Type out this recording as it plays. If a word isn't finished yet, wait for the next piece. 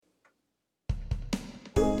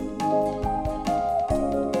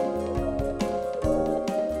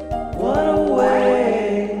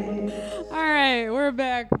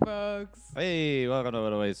Hey, welcome to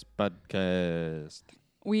What a Waste Podcast.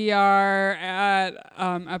 We are at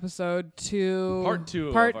episode 2.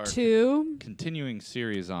 Part two. Continuing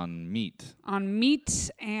series on meat. On meat,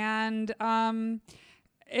 and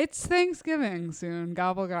it's Thanksgiving soon.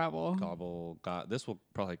 Gobble, gobble. This will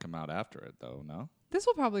probably come out after it, though, no? This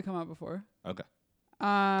will probably come out before. Okay.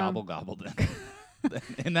 Gobble then.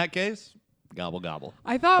 In that case, gobble.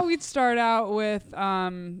 I thought we'd start out with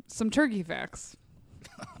some turkey facts.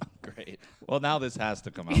 Great. Well, now this has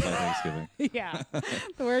to come out by Thanksgiving. Yeah.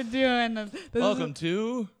 We're doing this. Welcome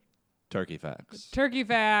to Turkey Facts. Turkey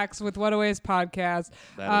Facts with What a Waste Podcast.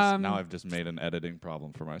 That is, now I've just made an editing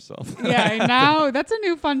problem for myself. Yeah, now that's a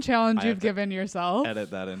new fun challenge you've given yourself.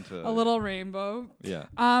 Edit that into a little rainbow. Yeah.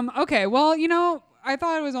 Okay, well, I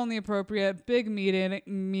thought it was only appropriate. Big meat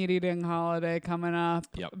eating holiday coming up.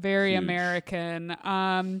 Yep. Very Huge. American.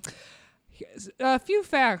 A few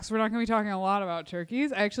facts. We're not going to be talking a lot about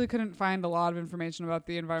turkeys. I actually couldn't find a lot of information about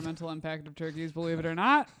the environmental impact of turkeys, believe it or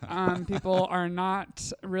not. People are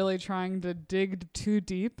not really trying to dig too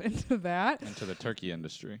deep into that. Into the turkey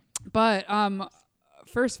industry. But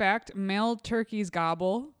first fact, male turkeys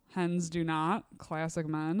gobble. Hens do not. Classic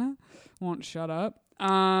men. Won't shut up.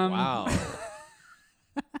 Wow.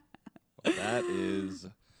 That is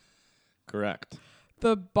correct.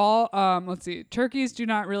 Let's see. Turkeys do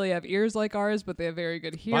not really have ears like ours, but they have very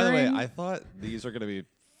good hearing. By the way, I thought these are going to be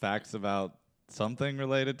facts about something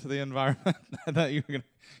related to the environment. I thought you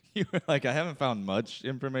were like, I haven't found much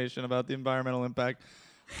information about the environmental impact,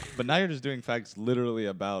 but now you're just doing facts literally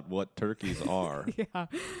about what turkeys are. Yeah.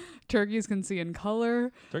 Turkeys can see in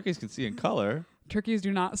color. Turkeys can see in color. Turkeys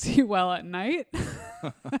do not see well at night.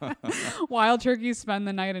 Wild turkeys spend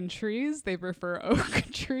the night in trees. They prefer oak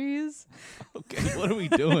trees. Okay, what are we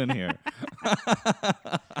doing here?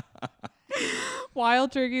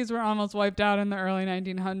 Wild turkeys were almost wiped out in the early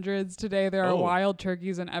 1900s. Today, there are wild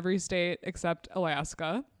turkeys in every state except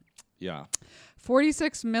Alaska. Yeah.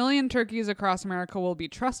 46 million turkeys across America will be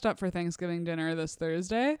trussed up for Thanksgiving dinner this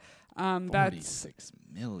Thursday. 46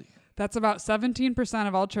 million. That's about 17%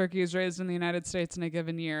 of all turkeys raised in the United States in a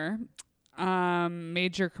given year.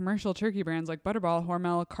 Major commercial turkey brands like Butterball,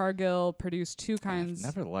 Hormel, Cargill produce two kinds.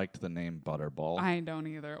 I've never liked the name Butterball. I don't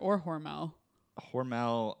either. Or Hormel.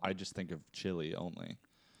 Hormel, I just think of chili only.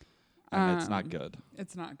 And it's not good.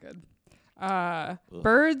 It's not good.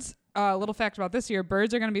 Birds, little fact about this year,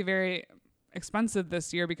 birds are going to be very expensive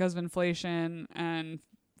this year because of inflation and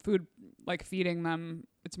food, like feeding them.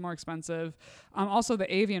 It's more expensive. Also,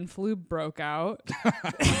 the avian flu broke out,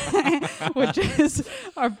 which is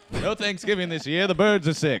no Thanksgiving this year. The birds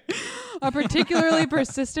are sick. A particularly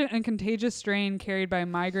persistent and contagious strain carried by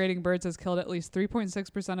migrating birds has killed at least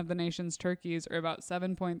 3.6% of the nation's turkeys, or about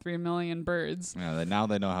 7.3 million birds. Yeah, now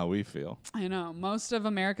they know how we feel. I know. Most of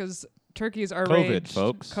America's turkeys are COVID,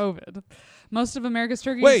 folks. COVID. Most of America's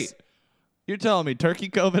turkeys... Wait. You're telling me turkey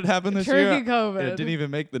COVID happened this year? Turkey COVID. It didn't even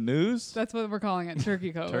make the news? That's what we're calling it,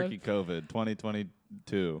 turkey COVID. Turkey COVID 2022.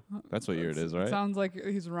 That's what year it is, right? Sounds like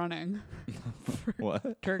he's running.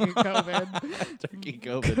 What? Turkey COVID. Turkey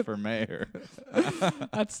COVID for mayor.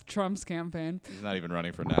 That's Trump's campaign. He's not even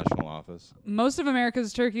running for national office. Most of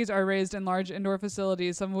America's turkeys are raised in large indoor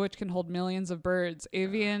facilities, some of which can hold millions of birds.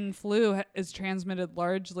 Avian flu is transmitted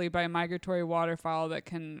largely by migratory waterfowl that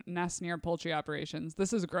can nest near poultry operations.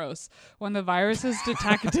 This is gross. When the virus is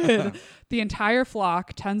detected, the entire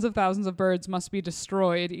flock, tens of thousands of birds, must be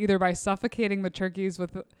destroyed, either by suffocating the turkeys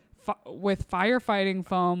with firefighting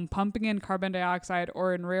foam, pumping in carbon dioxide,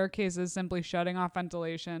 or in rare cases simply shutting off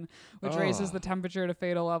ventilation, which raises the temperature to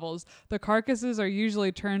fatal levels. The carcasses are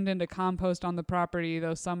usually turned into compost on the property,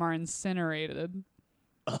 though some are incinerated.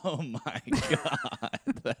 Oh my God,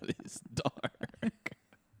 that is dark.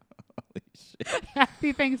 Holy shit.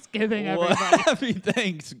 Happy Thanksgiving, everybody. Happy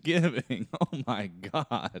Thanksgiving. Oh my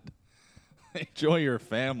God. Enjoy your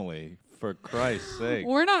family. For Christ's sake.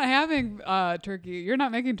 We're not having turkey. You're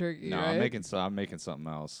not making turkey, no, right? I'm making something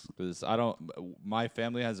else. Because my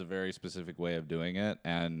family has a very specific way of doing it,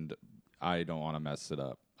 and I don't want to mess it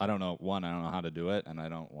up. I don't know how to do it, and I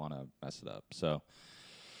don't want to mess it up. So,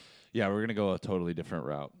 yeah, we're going to go a totally different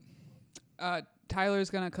route.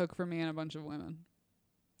 Tyler's going to cook for me and a bunch of women.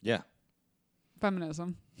 Yeah.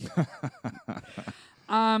 Feminism.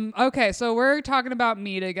 Okay, so we're talking about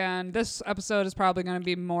meat again. This episode is probably going to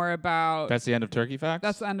be more about... That's the end of Turkey Facts?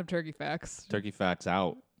 That's the end of Turkey Facts. Turkey Facts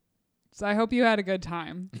out. So I hope you had a good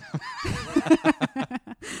time.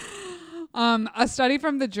 A study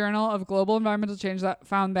from the Journal of Global Environmental Change that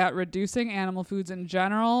found that reducing animal foods in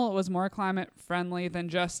general was more climate friendly than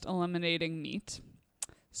just eliminating meat.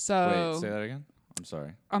 So Wait, say that again? I'm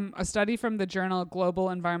sorry. A study from the journal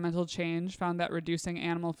Global Environmental Change found that reducing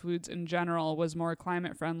animal foods in general was more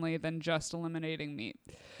climate friendly than just eliminating meat.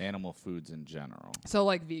 Animal foods in general. So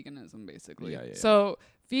like veganism, basically. Yeah. So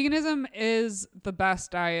veganism is the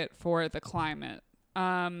best diet for the climate.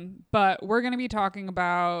 But we're going to be talking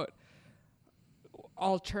about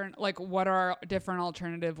what are different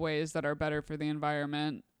alternative ways that are better for the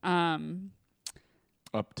environment.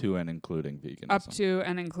 Up to and including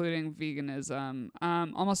veganism.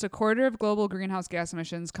 Almost a quarter of global greenhouse gas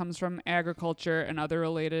emissions comes from agriculture and other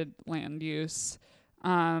related land use.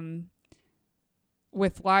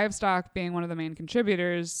 With livestock being one of the main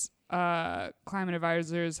contributors, climate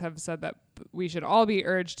advisors have said that we should all be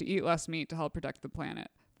urged to eat less meat to help protect the planet.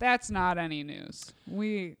 That's not any news.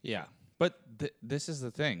 Yeah. But this is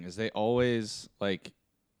the thing, is they always put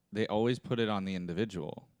it on the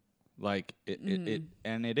individual. Like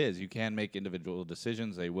it is. You can make individual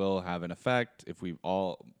decisions. They will have an effect. If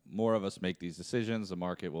more of us make these decisions, the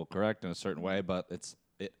market will correct in a certain way. But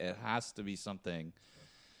it has to be something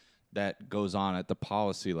that goes on at the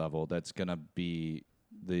policy level that's going to be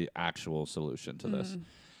the actual solution to this.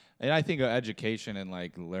 And I think education and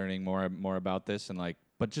like learning more about this and like,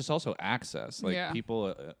 but just also access. Like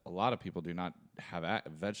people, a lot of people do not have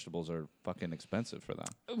vegetables are fucking expensive for them.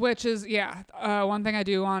 Which is, one thing I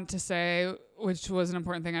do want to say, which was an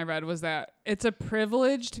important thing I read, was that it's a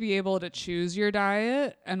privilege to be able to choose your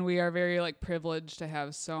diet. And we are very like privileged to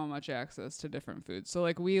have so much access to different foods. So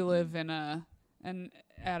like we live at an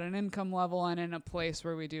income level and in a place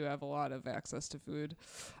where we do have a lot of access to food.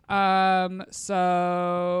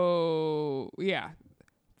 So yeah.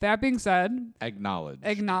 That being said,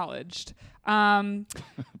 acknowledged.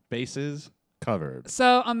 Bases covered.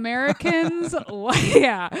 So Americans,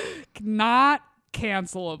 not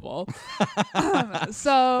cancelable.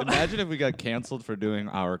 So imagine if we got canceled for doing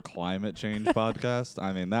our climate change podcast.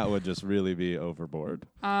 I mean, that would just really be overboard.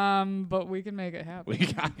 But we can make it happen.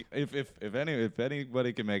 If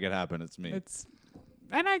anybody can make it happen, it's me.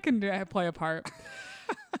 And I can play a part.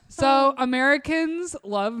 So Americans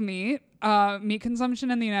love meat. Meat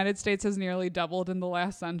consumption in the United States has nearly doubled in the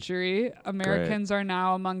last century. Americans are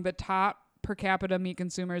now among the top per capita meat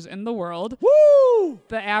consumers in the world. Woo!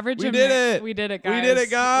 The average We did it. We did it, guys. We did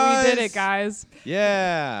it, guys. We did it, guys.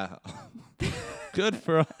 Yeah. Good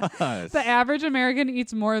for us. The average American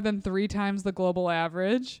eats more than 3 times the global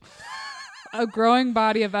average. A growing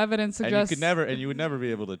body of evidence suggests... And you would never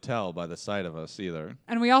be able to tell by the sight of us either.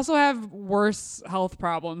 And we also have worse health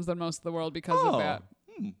problems than most of the world because of that.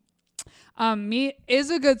 Meat is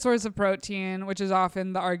a good source of protein, which is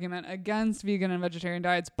often the argument against vegan and vegetarian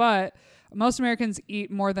diets, but most Americans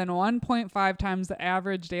eat more than 1.5 times the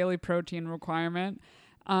average daily protein requirement.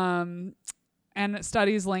 And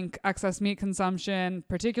studies link excess meat consumption,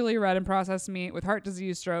 particularly red and processed meat, with heart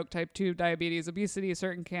disease, stroke, type 2 diabetes, obesity,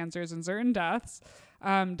 certain cancers, and certain deaths.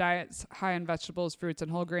 Diets high in vegetables, fruits, and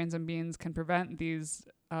whole grains and beans can prevent these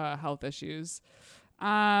health issues.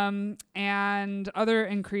 And other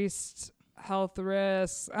increased health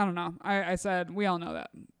risks. I don't know. I said we all know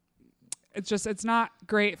that. It's not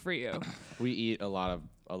great for you. We eat a lot of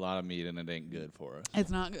meat and it ain't good for us. It's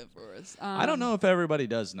not good for us. I don't know if everybody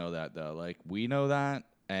does know that though. Like we know that,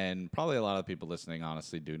 and probably a lot of people listening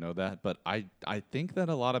honestly do know that. But I think that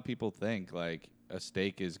a lot of people think like a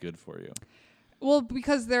steak is good for you. Well,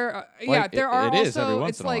 because there are it also is every once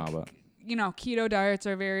it's in a like while, but. Keto diets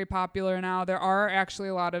are very popular now. There are actually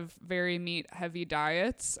a lot of very meat heavy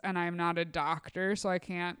diets, and I'm not a doctor, so I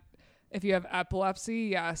can't. If you have epilepsy,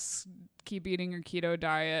 yes, keep eating your keto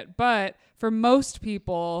diet. But for most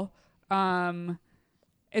people,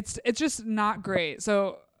 it's just not great.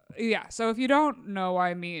 So yeah. So if you don't know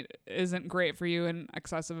why meat isn't great for you in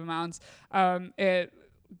excessive amounts, it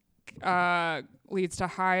leads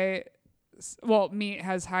to meat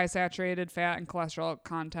has high saturated fat and cholesterol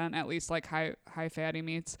content, at least like high fatty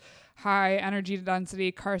meats, high energy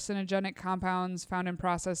density, carcinogenic compounds found in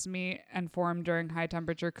processed meat and formed during high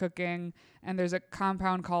temperature cooking. And there's a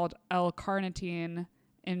compound called L-carnitine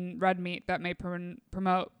in red meat that may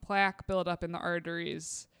promote plaque buildup in the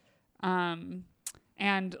arteries. And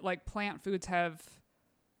like plant foods have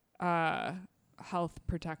health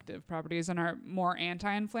protective properties and are more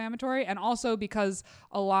anti-inflammatory. And also because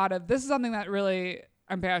this is something that really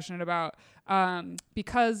I'm passionate about,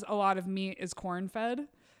 because a lot of meat is corn-fed,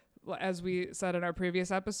 as we said in our previous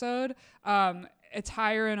episode, it's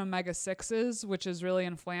higher in omega-6s, which is really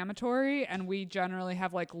inflammatory, and we generally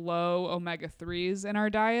have like low omega-3s in our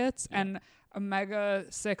diets. Yeah. And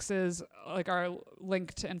omega-6s like are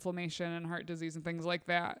linked to inflammation and heart disease and things like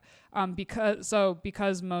that.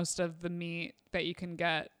 Because most of the meat that you can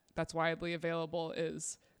get that's widely available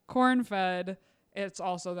is corn-fed. It's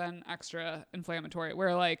also then extra inflammatory,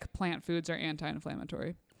 where like plant foods are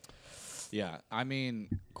anti-inflammatory. Yeah, I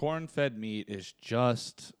mean, corn-fed meat is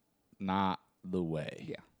just not the way.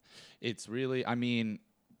 Yeah. It's really, I mean,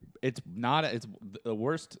 it's not, it's the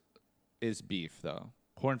worst is beef, though.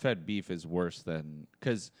 Corn-fed beef is worse than,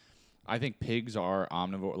 because I think pigs are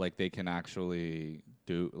omnivore, like they can actually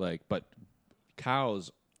do, like, but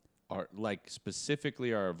cows are, like,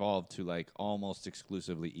 specifically are evolved to, like, almost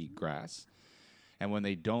exclusively eat grass. And when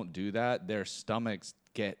they don't do that, their stomachs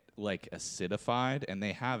get, like, acidified, and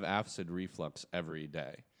they have acid reflux every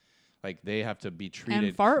day. Like, they have to be treated.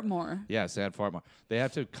 And fart more. Yes, they fart more. They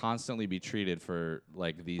have to constantly be treated for,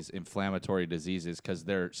 like, these inflammatory diseases because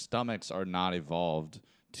their stomachs are not evolved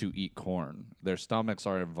to eat corn. Their stomachs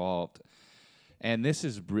are evolved. And this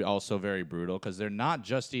is also very brutal because they're not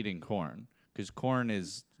just eating corn, because corn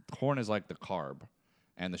is like the carb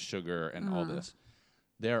and the sugar and all this.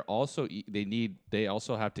 They're also they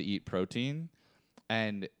also have to eat protein,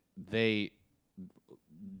 and the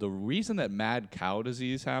reason that mad cow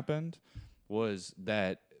disease happened was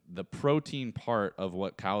that the protein part of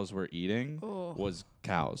what cows were eating was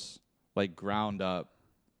cows, like ground up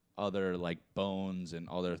other like bones and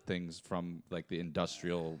other things from like the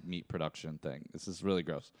industrial meat production thing. This is really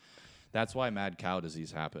gross. That's why mad cow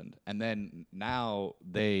disease happened. And then now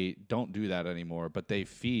they don't do that anymore, but they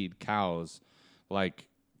feed cows like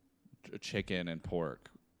chicken and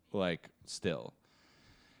pork, like still.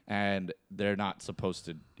 And they're not supposed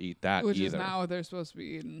to eat that Which either. is not what they're supposed to be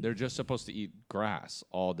eating. They're just supposed to eat grass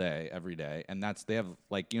all day, every day. And they have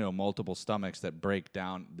like, you know, multiple stomachs that break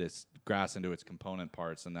down this grass into its component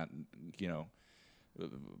parts, and that, you know,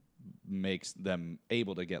 makes them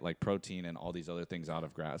able to get like protein and all these other things out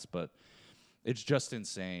of grass. But it's just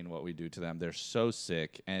insane what we do to them. They're so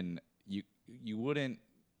sick, and you wouldn't,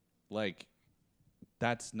 like,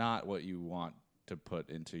 that's not what you want to put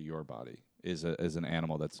into your body. Is an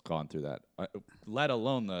animal that's gone through that, let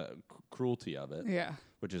alone the cruelty of it,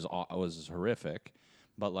 which was horrific.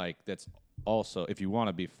 But like that's also, if you want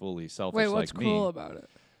to be fully selfish, wait, what's like me, cruel about it?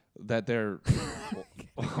 That they're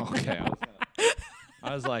okay.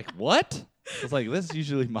 I was like, what? I was like, this is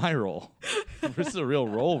usually my role. This is a real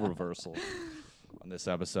role reversal on this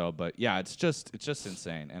episode. But yeah, it's just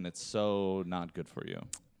insane, and it's so not good for you.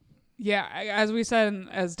 Yeah, as we said, and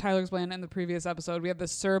as Tyler explained in the previous episode, we have the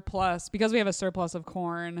surplus, because we have a surplus of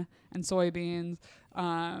corn and soybeans,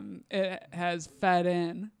 it has fed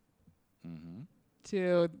in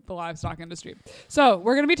to the livestock industry. So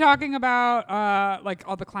we're going to be talking about like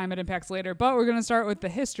all the climate impacts later, but we're going to start with the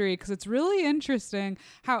history because it's really interesting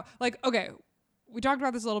how, like, okay, we talked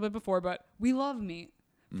about this a little bit before, but we love meat.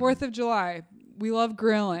 4th of July, we love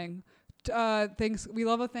grilling. We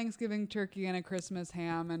love a Thanksgiving turkey and a Christmas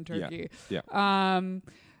ham and turkey. Yeah.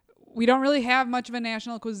 We don't really have much of a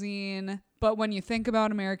national cuisine, but when you think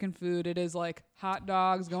about American food, it is like hot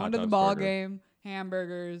dogs, going to the ball game,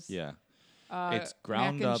 hamburgers. Yeah. It's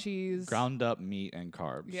ground up meat and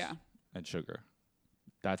carbs. Yeah. And sugar.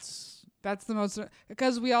 That's the most,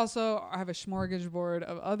 because we also have a smorgasbord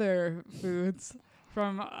of other foods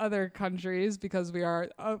from other countries because we are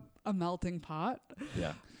a melting pot.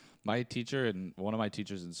 Yeah. My teacher, and one of my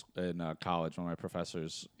teachers in college, one of my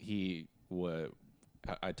professors,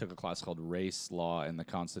 I took a class called Race, Law, and the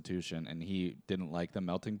Constitution, and he didn't like the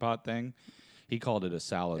melting pot thing. He called it a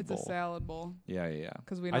salad bowl. It's a salad bowl. Yeah.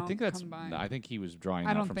 Because we don't combine. I think he was drawing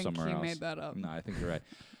that from somewhere else. I don't think he made that up. No, I think you're right.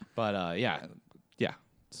 But yeah.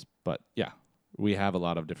 But yeah, we have a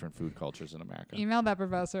lot of different food cultures in America. Email that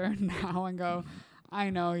professor now and go, I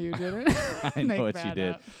know you didn't. I know what you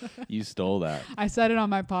did. You stole that. I said it on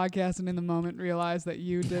my podcast, and in the moment realized that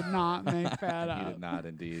you did not make that up. You did not,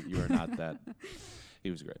 indeed. You are not that. He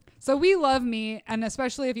was great. So we love meat, and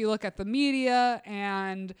especially if you look at the media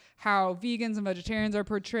and how vegans and vegetarians are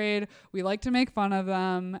portrayed, we like to make fun of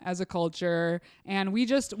them as a culture, and we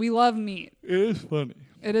love meat. It is funny.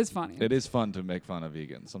 It is funny. It is fun to make fun of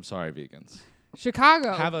vegans. I'm sorry, vegans.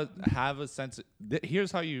 Chicago. Have a sense.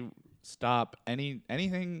 Here's how you stop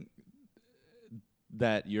anything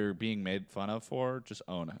that you're being made fun of for. Just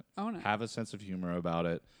own it. Own it. Have a sense of humor about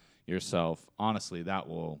it yourself. Honestly, that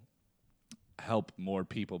will help more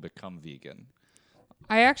people become vegan.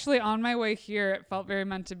 I actually, on my way here, it felt very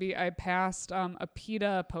meant to be. I passed a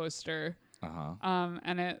PETA poster.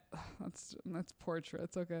 And that's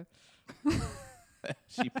portraits. Okay.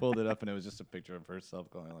 She pulled it up and it was just a picture of herself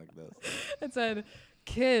going like this. It said,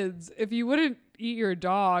 "Kids, if you wouldn't eat your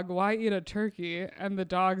dog, why eat a turkey?" And the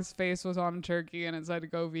dog's face was on a turkey, and it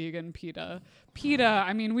said, "Go vegan, PETA." PETA,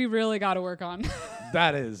 I mean, we really got to work on.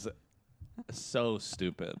 That is So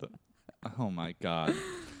stupid. Oh my god.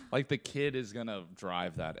 Like the kid is gonna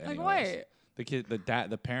drive that anyways. Like, wait. The kid, the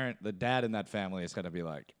dad in that family is gonna be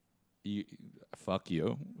like, fuck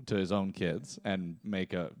you to his own kids and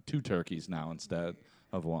make 2 turkeys now instead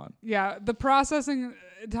of 1. Yeah, the processing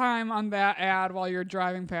time on that ad while you're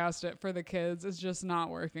driving past it for the kids is just not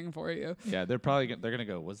working for you. Yeah, they're gonna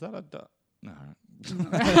go, was that a duck? No.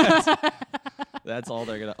 That's all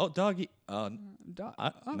they're gonna. Oh, doggy.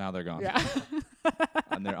 Now they're gone. Yeah.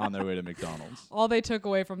 And they're on their way to McDonald's. All they took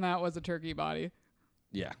away from that was a turkey body.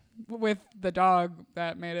 Yeah. With the dog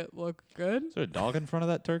that made it look good. Is there a dog in front of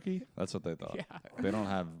that turkey? That's what they thought. Yeah. They don't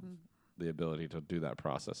have the ability to do that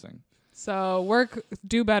processing. So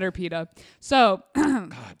do better, PETA. So.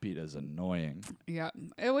 God, PETA's annoying. Yeah.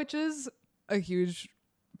 Which is a huge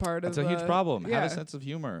part of That's a huge problem. Yeah. Have a sense of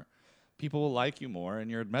humor. People will like you more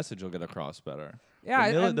and your message will get across better.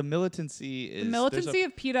 Yeah. The militancy is... The militancy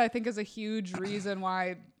of PETA, I think, is a huge reason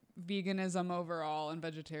why veganism overall and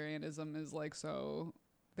vegetarianism is like so...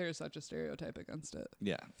 There's such a stereotype against it.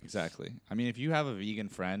 Yeah, exactly. I mean, if you have a vegan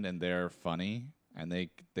friend and they're funny and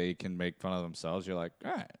they can make fun of themselves, you're like,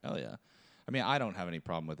 all right, hell yeah. I mean, I don't have any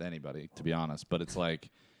problem with anybody, to be honest, but it's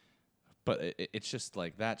like... But it's just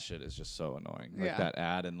like that shit is just so annoying. Like that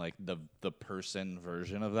ad and like the person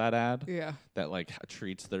version of that ad that like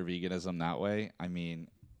treats their veganism that way. I mean,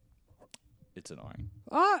 it's annoying.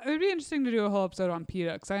 It would be interesting to do a whole episode on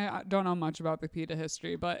PETA because I don't know much about the PETA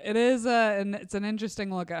history, but it is and it's an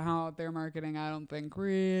interesting look at how their marketing I don't think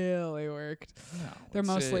really worked. No, they're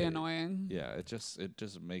mostly annoying. Yeah, it just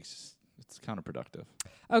makes it's counterproductive.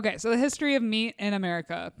 Okay, so the history of meat in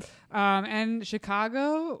America. And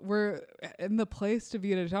Chicago, we're in the place to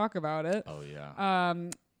be to talk about it. Oh, yeah.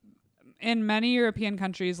 In many European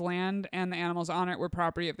countries, land and the animals on it were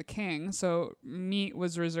property of the king. So meat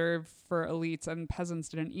was reserved for elites and peasants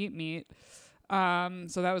didn't eat meat.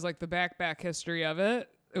 So that was like the back history of it.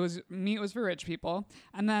 Meat was for rich people.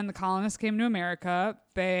 And then the colonists came to America.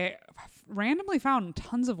 They randomly found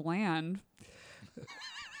tons of land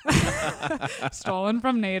stolen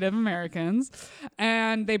from Native Americans,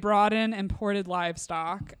 and they brought in imported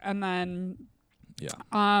livestock, and then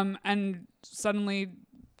and suddenly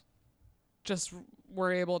just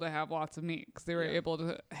were able to have lots of meat because they were able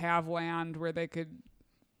to have land where they could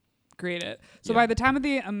create it. So by the time of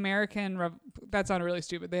the American that sounded really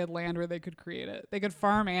stupid. They had land where they could create it. They could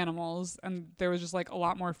farm animals, and there was just like a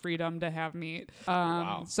lot more freedom to have meat.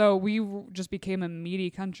 So we just became a meaty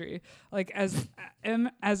country. Like as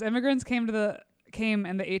immigrants came in the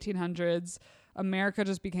 1800s, America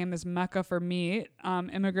just became this mecca for meat.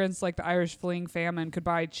 Immigrants like the Irish fleeing famine could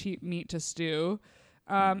buy cheap meat to stew.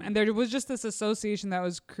 And there was just this association that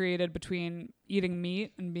was created between eating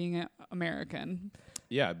meat and being American.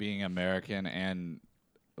 Yeah, being American, and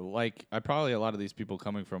like a lot of these people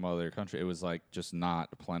coming from other countries, it was like just not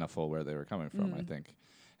plentiful where they were coming from, I think.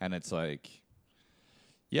 And it's like,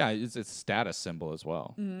 yeah, it's a status symbol as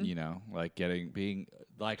well. You know, like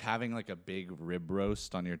having like a big rib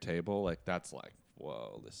roast on your table, like that's like,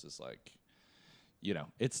 whoa, this is like, you know,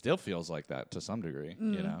 it still feels like that to some degree.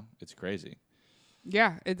 You know, it's crazy.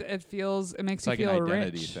 Yeah, it makes it's you like feel an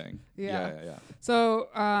identity rich. thing. Yeah. Yeah. So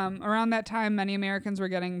around that time, many Americans were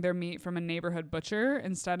getting their meat from a neighborhood butcher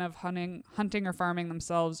instead of hunting or farming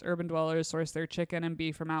themselves. Urban dwellers sourced their chicken and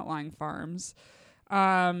beef from outlying farms.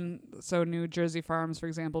 So New Jersey farms, for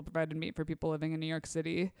example, provided meat for people living in New York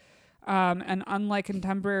City. And unlike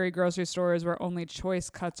contemporary grocery stores where only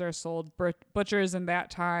choice cuts are sold, butchers in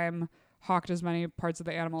that time hawked as many parts of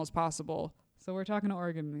the animal as possible. So we're talking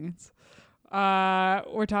organ meats.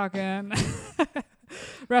 We're talking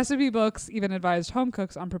recipe books even advised home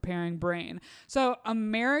cooks on preparing brain. So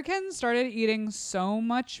Americans started eating so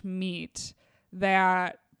much meat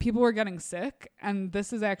that people were getting sick. And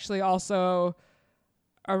this is actually also,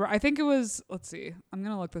 I think it was, let's see, I'm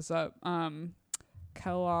going to look this up. The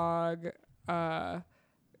Kellogg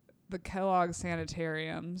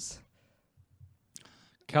sanitariums.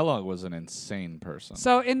 Kellogg was an insane person.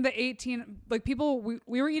 So in the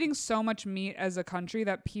we were eating so much meat as a country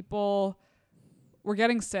that people were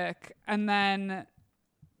getting sick. And then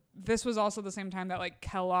this was also the same time that like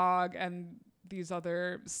Kellogg and these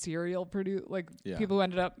other cereal people who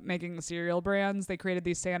ended up making the cereal brands, they created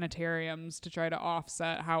these sanitariums to try to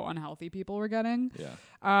offset how unhealthy people were getting.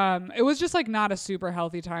 Yeah. It was just like not a super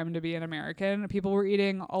healthy time to be an American. People were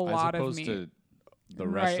eating a lot of meat. To the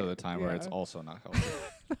rest of the time where it's also not healthy.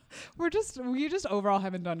 we just overall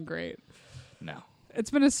haven't done great. No. It's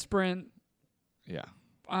been a sprint. Yeah.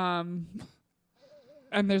 And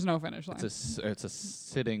there's no finish line. It's a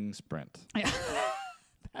sitting sprint. Yeah.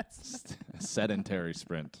 A sedentary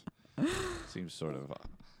sprint. Seems sort of.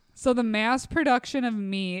 So the mass production of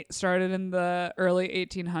meat started in the early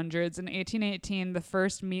 1800s. In 1818, the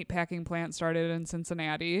first meat packing plant started in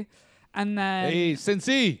Cincinnati. And then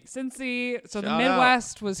Cincy. So the Shout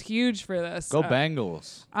Midwest was huge for this. Go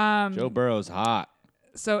Bengals. Joe Burrow's hot.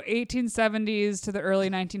 So 1870s to the early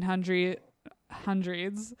 1900s. To the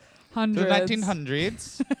 1900s. From the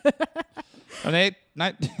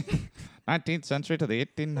 19th century to the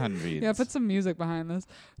 1800s. Yeah, put some music behind this.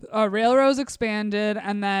 Railroads expanded,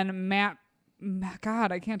 and then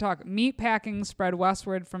meat packing spread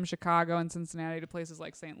westward from Chicago and Cincinnati to places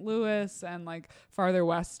like St. Louis and like farther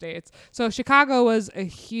west states. So Chicago was a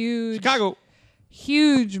huge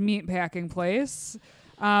meat packing place,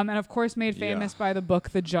 and of course made famous by the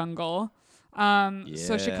book The Jungle.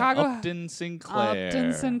 So Chicago, Upton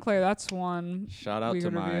Sinclair. That's one. Shout out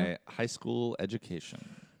to my high school education.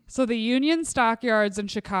 So the Union Stockyards in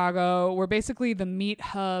Chicago were basically the meat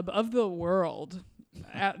hub of the world.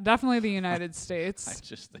 Definitely the United States. I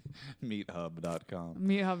just think meathub.com.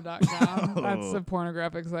 Meathub.com. That's a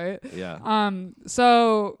pornographic site. Yeah.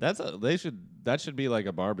 So that should be like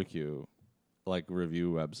a barbecue like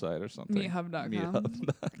review website or something. Meathub.com.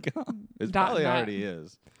 Meathub.com. It probably already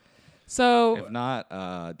is. So if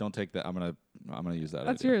not, don't take that. I'm gonna use that.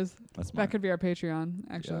 That's idea. yours. That's mine. That could be our Patreon,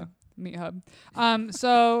 actually. Yeah. Meat Hub.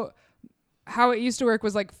 So how it used to work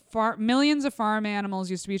was like millions of farm animals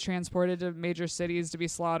used to be transported to major cities to be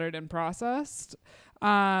slaughtered and processed.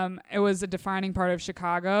 It was a defining part of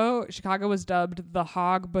Chicago. Chicago was dubbed the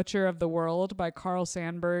hog butcher of the world by Carl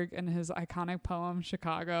Sandburg in his iconic poem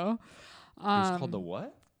Chicago. It's called the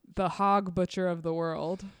what? The hog butcher of the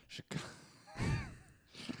world.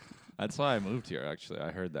 That's why I moved here. Actually,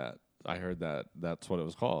 I heard that. That's what it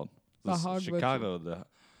was called. The hog Chicago. Butcher.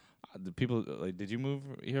 The people like. Did you move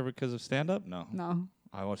here because of stand up? No. No.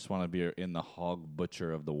 I just want to be in the hog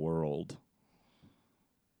butcher of the world.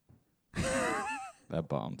 That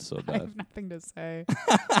bombed so bad. I have nothing to say.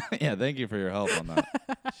 Yeah, thank you for your help on that.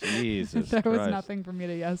 Jesus There Christ. was nothing for me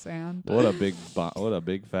to yes and. What a big what a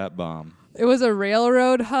big fat bomb. It was a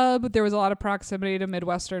railroad hub. There was a lot of proximity to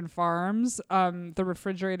Midwestern farms. The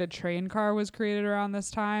refrigerated train car was created around this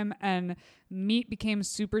time, and meat became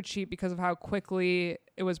super cheap because of how quickly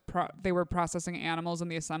it was they were processing animals in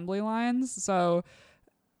the assembly lines. So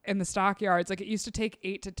in the stockyards, like it used to take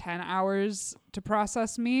 8 to 10 hours to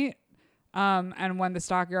process meat. And when the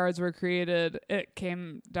stockyards were created, it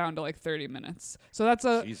came down to like 30 minutes. So that's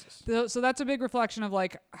a big reflection of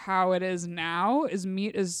like how it is now. Is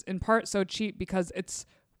meat is in part so cheap because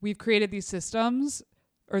we've created these systems,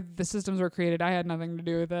 or the systems were created. I had nothing to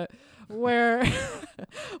do with it. Where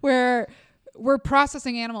we're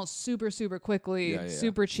processing animals super quickly,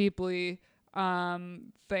 super cheaply. The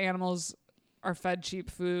animals are fed cheap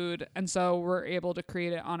food, and so we're able to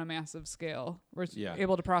create it on a massive scale. We're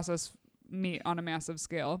able to process meat on a massive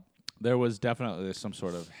scale. There was definitely some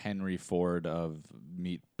sort of Henry Ford of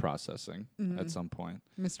meat processing at some point.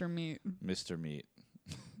 Mr. Meat.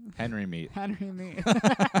 Henry Meat. Henry Meat.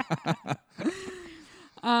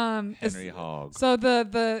 Henry Hog. So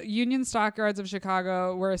the Union Stockyards of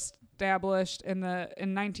Chicago were established in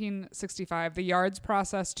 1965. The yards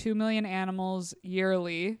processed 2 million animals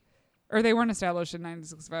yearly. Or they weren't established in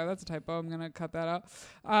 1965. That's a typo. I'm going to cut that out.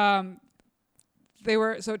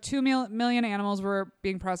 2 million animals were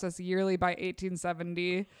being processed yearly by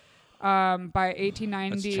 1870. By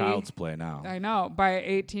 1890, that's child's play now. I know. By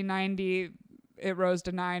 1890, it rose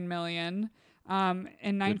to 9 million.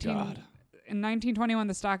 In 1921,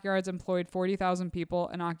 the stockyards employed 40,000 people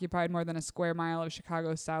and occupied more than a square mile of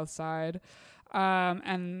Chicago's south side.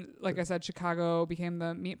 And like I said, Chicago became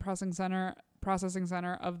the meat processing center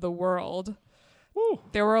of the world. Woo.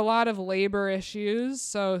 There were a lot of labor issues,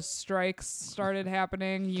 so strikes started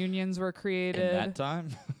happening. Unions were created. In that time?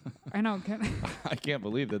 I know. I can't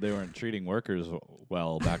believe that they weren't treating workers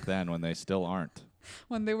well back then when they still aren't.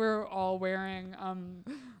 When they were all wearing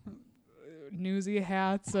newsy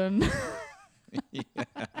hats and... Yeah.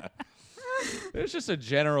 There's just a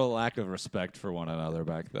general lack of respect for one another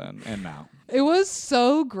back then and now. It was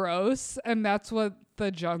so gross, and that's what the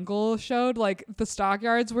Jungle showed. Like, the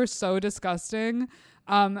stockyards were so disgusting.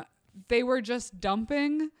 They were just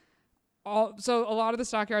dumping so a lot of the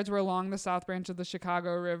stockyards were along the south branch of the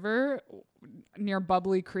Chicago River near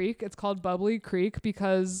Bubbly Creek. It's called Bubbly Creek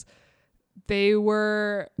because they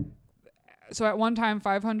were... So at one time,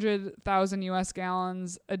 500,000 U.S.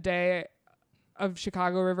 gallons a day of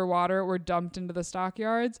Chicago River water were dumped into the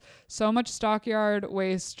stockyards. So much stockyard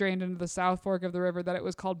waste drained into the South Fork of the river that it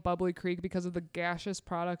was called Bubbly Creek because of the gaseous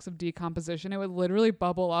products of decomposition. It would literally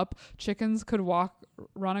bubble up. Chickens could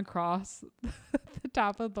run across the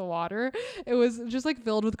top of the water. It was just like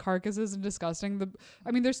filled with carcasses and disgusting.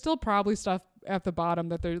 I mean, there's still probably stuff at the bottom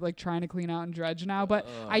that they're like trying to clean out and dredge now. But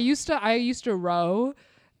I used to row,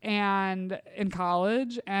 and in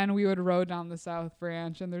college, and we would row down the South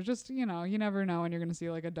Branch, and there's just, you never know when you're gonna see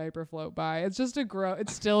like a diaper float by. It's just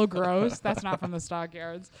it's still gross. That's not from the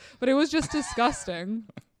stockyards, but it was just disgusting.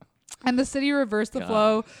 And the city reversed the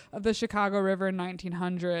flow of the Chicago River in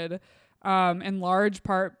 1900, in large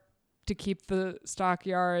part to keep the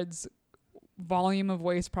stockyards volume of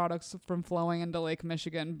waste products from flowing into Lake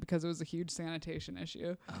Michigan, because it was a huge sanitation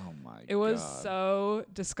issue. Oh my god. It was so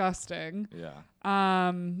disgusting. Yeah.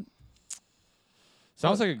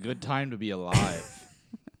 Sounds like a good time to be alive.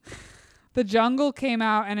 The jungle came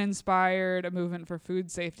out and inspired a movement for food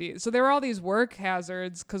safety. So there were all these work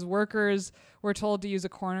hazards because workers were told to use a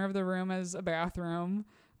corner of the room as a bathroom.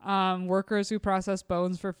 Workers who processed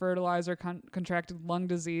bones for fertilizer contracted lung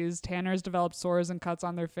disease. Tanners developed sores and cuts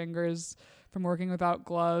on their fingers from working without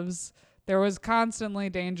gloves. There was constantly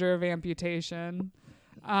danger of amputation.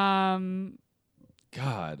 God,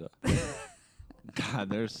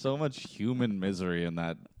 there's so much human misery in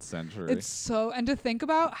that century. And to think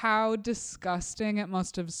about how disgusting it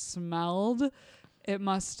must have smelled. It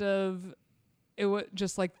was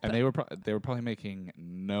just like. And they were probably making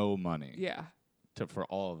no money. Yeah. For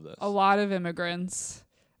all of this. A lot of immigrants.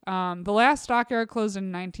 The last stockyard closed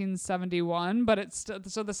in 1971, but it's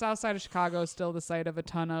so the south side of Chicago is still the site of a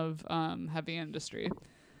ton of heavy industry.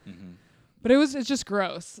 Mm-hmm. But it's just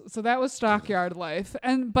gross. So that was stockyard life.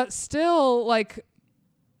 But still, like,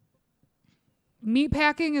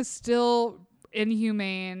 meatpacking is still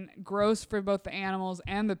inhumane, gross for both the animals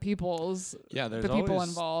and the people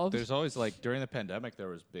involved. There's always, like, during the pandemic, there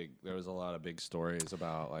was a lot of big stories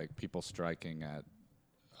about like people striking at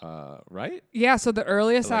right? Yeah, so the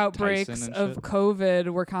earliest like outbreaks of COVID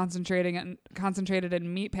were concentrated in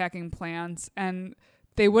meatpacking plants, and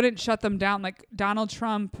they wouldn't shut them down. Like Donald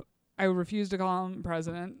Trump, I refuse to call him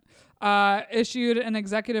president, issued an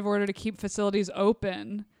executive order to keep facilities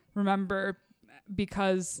open. Remember,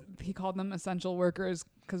 because he called them essential workers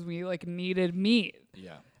because we like needed meat.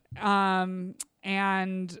 Yeah.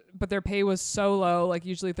 But their pay was so low, like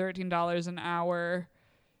usually $13 an hour.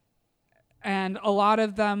 And a lot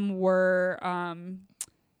of them were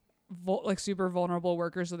like super vulnerable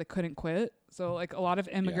workers, so they couldn't quit. So like a lot of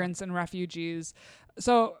immigrants and refugees.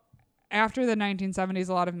 So after the 1970s,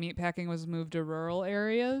 a lot of meatpacking was moved to rural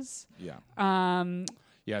areas. Yeah.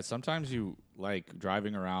 Yeah, sometimes you, like,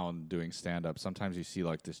 driving around doing stand-up, sometimes you see,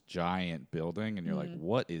 like, this giant building, and you're like,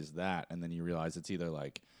 what is that? And then you realize it's either,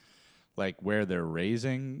 like where they're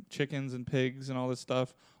raising chickens and pigs and all this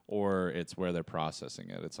stuff, or it's where they're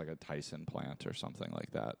processing it. It's like a Tyson plant or something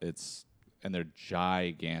like that. And they're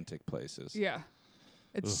gigantic places. Yeah.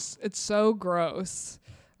 It's so gross.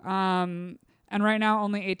 And right now,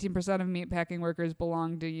 only 18% of meatpacking workers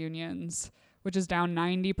belong to unions, which is down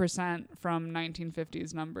 90% from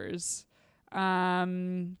 1950s numbers.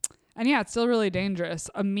 And yeah, it's still really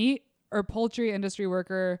dangerous. A meat or poultry industry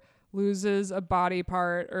worker loses a body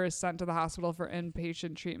part or is sent to the hospital for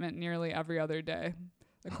inpatient treatment nearly every other day,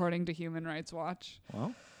 according to Human Rights Watch.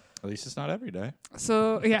 Well, at least it's not every day.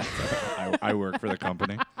 So, yeah. I work for the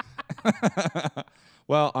company.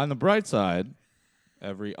 Well, on the bright side,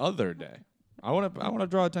 every other day. I want to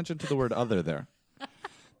draw attention to the word other there.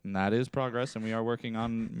 And that is progress, and we are working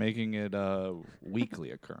on making it a weekly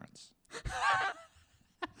occurrence.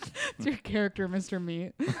 It's your character, Mr.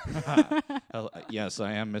 Meat. Yes,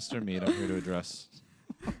 I am Mr. Meat. I'm here to address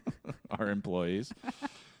our employees.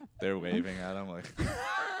 They're waving at him like,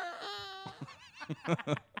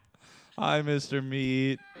 hi, Mr.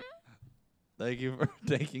 Meat. Thank you for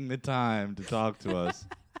taking the time to talk to us.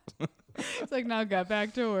 It's like, now get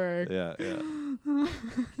back to work. Yeah.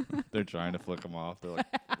 They're trying to flick him off. They're like,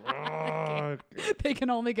 they can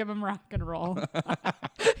only give him rock and roll.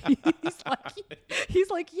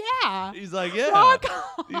 He's like, yeah. He's like, yeah. Rock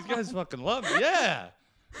on. These guys fucking love me. Yeah.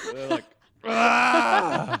 They're like,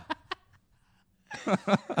 ah.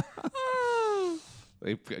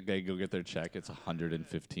 They go get their check. It's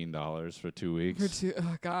 $115 for 2 weeks.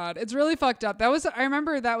 Oh God, it's really fucked up. I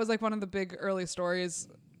remember that was like one of the big early stories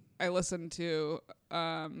I listened to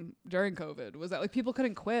during COVID, was that like people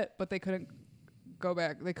couldn't quit, but they couldn't go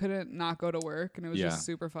back. They couldn't not go to work, and it was just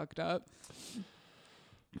super fucked up.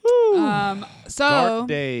 So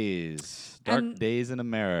dark days in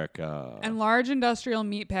America. And large industrial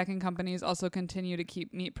meatpacking companies also continue to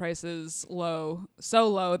keep meat prices low, so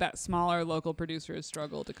low that smaller local producers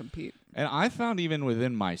struggle to compete. And I found even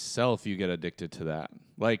within myself, you get addicted to that.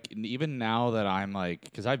 Like, even now that I'm like,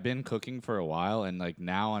 because I've been cooking for a while, and like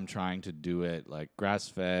now I'm trying to do it like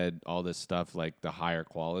grass-fed, all this stuff, like the higher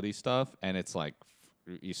quality stuff. And it's like,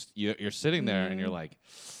 you're sitting there and you're like,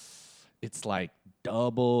 it's like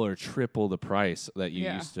double or triple the price that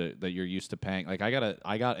you're used to paying. Like I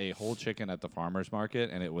got a whole chicken at the farmer's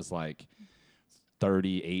market, and it was like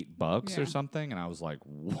 $38 or something, and I was like,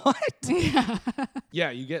 what?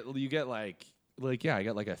 Yeah, you get like I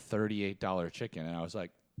got like a $38 chicken, and I was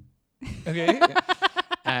like, okay.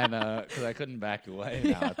 And because I couldn't back away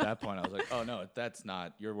now at that point, I was like, oh no, that's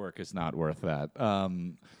not, your work is not worth that.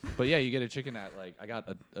 But yeah, you get a chicken at like, I got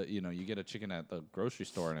you get a chicken at the grocery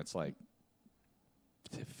store, and it's like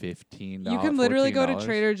 $15. You can literally go to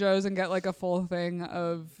Trader Joe's and get like a full thing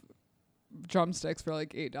of drumsticks for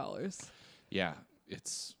like $8. Yeah,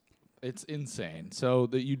 it's insane. So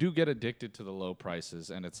you do get addicted to the low prices,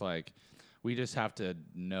 and it's like, we just have to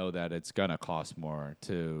know that it's gonna cost more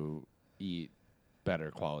to eat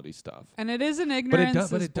better quality stuff. And it is an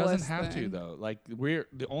ignorance, but it doesn't have to though. Like,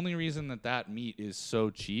 the only reason that meat is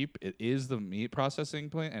so cheap, it is the meat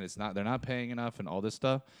processing plant, and they're not paying enough and all this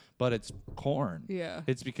stuff, but it's corn. Yeah.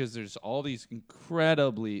 It's because there's all these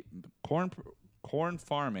incredibly corn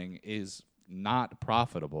farming is not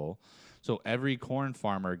profitable. So every corn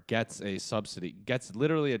farmer gets a subsidy, gets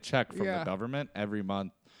literally a check from the government every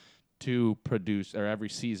month to produce, or every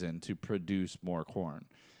season to produce more corn.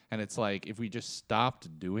 And it's like, if we just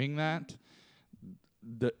stopped doing that,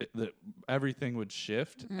 the everything would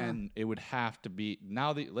shift, and it would have to be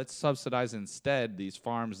let's subsidize instead these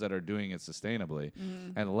farms that are doing it sustainably,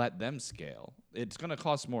 and let them scale. It's going to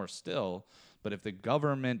cost more still, but if the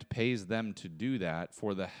government pays them to do that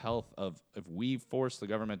for the health of, if we force the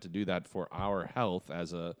government to do that for our health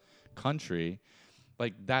as a country,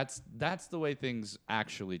 like that's the way things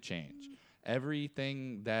actually change. Every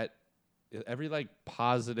like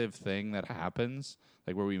positive thing that happens,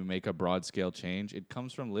 like where we make a broad scale change, it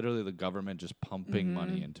comes from literally the government just pumping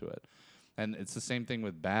money into it. And it's the same thing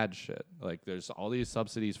with bad shit. Like, there's all these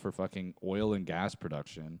subsidies for fucking oil and gas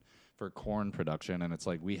production, for corn production, and it's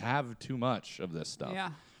like, we have too much of this stuff. Yeah.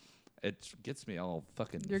 It gets me all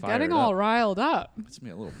fucking You're fired getting up. all riled up. It gets me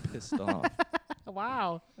a little pissed off.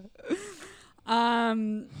 Wow.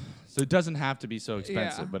 So it doesn't have to be so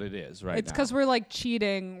expensive, but it is right now. It's because we're like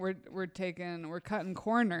cheating. We're cutting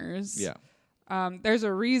corners. Yeah. There's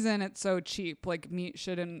a reason it's so cheap. Like, meat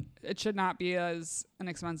should not be as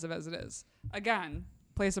inexpensive as it is. Again,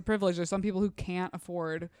 place of privilege. There's some people who can't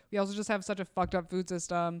afford. We also just have such a fucked up food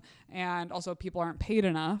system, and also people aren't paid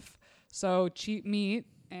enough. So cheap meat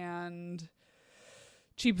and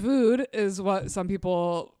cheap food is what some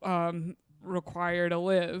people require to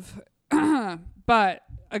live. But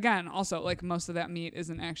again, also, like, most of that meat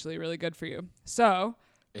isn't actually really good for you. So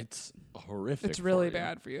it's horrific. It's really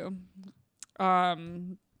bad for you.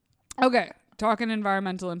 Okay, talking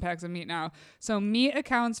environmental impacts of meat now. So meat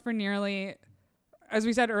accounts for nearly, as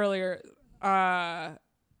we said earlier, the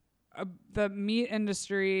meat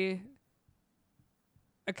industry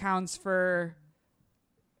accounts for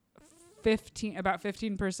about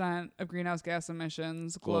 15% of greenhouse gas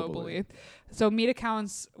emissions globally. So meat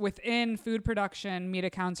accounts, within food production, meat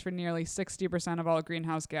accounts for nearly 60% of all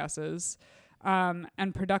greenhouse gases.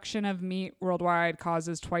 And production of meat worldwide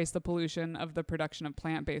causes twice the pollution of the production of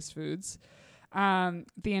plant-based foods. The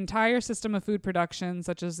entire system of food production,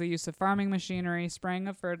 such as the use of farming machinery, spraying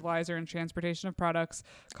of fertilizer, and transportation of products,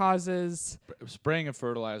 causes spraying of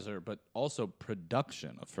fertilizer, but also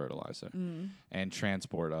production of fertilizer and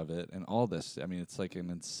transport of it, and all this. I mean, it's like an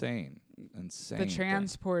insane. The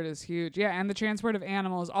transport is huge. Yeah, and the transport of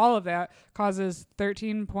animals, all of that causes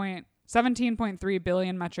 17.3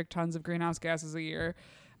 billion metric tons of greenhouse gases a year.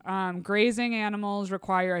 Grazing animals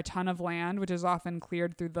require a ton of land, which is often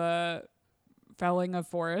cleared through the felling of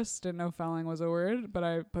forests. Didn't know felling was a word, but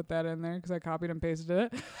I put that in there because I copied and pasted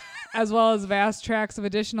it. As well as vast tracts of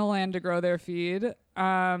additional land to grow their feed.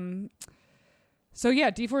 So yeah,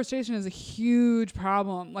 deforestation is a huge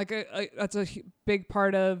problem. Like, that's a big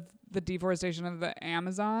part of the deforestation of the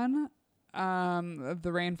Amazon, of the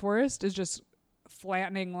rainforest, is just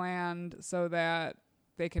flattening land so that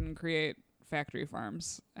they can create factory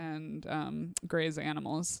farms and graze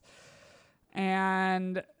animals.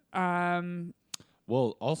 And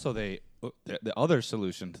well, also the other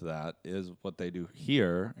solution to that is what they do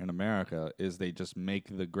here in America is they just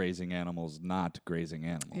make the grazing animals not grazing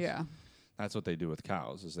animals. Yeah. That's what they do with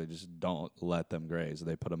cows, is they just don't let them graze.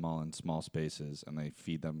 They put them all in small spaces, and they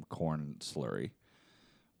feed them corn slurry.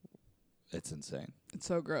 It's insane. It's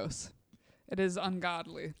so gross. It is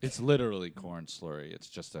ungodly. It's literally corn slurry. It's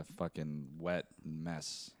just a fucking wet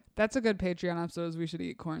mess. That's a good Patreon episode. We should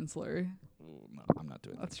eat corn slurry. Ooh, no, I'm not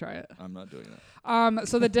doing Let's that. try it. I'm not doing that.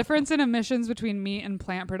 So the difference in emissions between meat and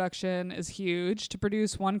plant production is huge. To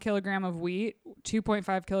produce 1 kilogram of wheat,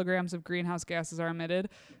 2.5 kilograms of greenhouse gases are emitted.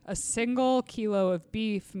 A single kilo of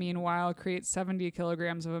beef, meanwhile, creates 70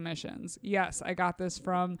 kilograms of emissions. Yes, I got this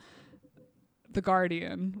from The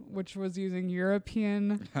Guardian, which was using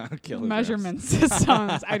European measurement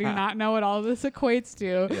systems. I do not know what all this equates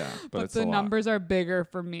to, Yeah, but it's the a lot. numbers are bigger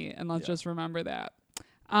for meat, and let's just remember that.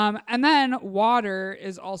 And then water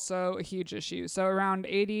is also a huge issue. So around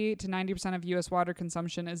 80 to 90% of U.S. water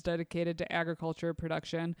consumption is dedicated to agriculture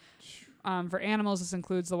production. For animals, this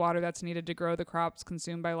includes the water that's needed to grow the crops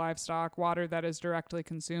consumed by livestock, water that is directly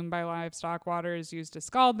consumed by livestock, water is used to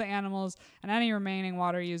scald the animals, and any remaining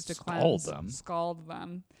water used to scald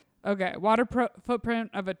them. Okay, water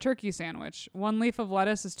footprint of a turkey sandwich. 1 leaf of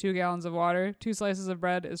lettuce is 2 gallons of water. 2 slices of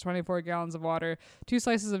bread is 24 gallons of water. 2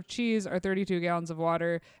 slices of cheese are 32 gallons of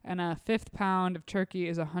water. And a 1/5 pound of turkey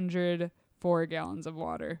is 104 gallons of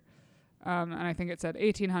water. And I think it said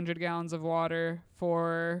 1,800 gallons of water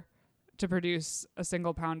to produce a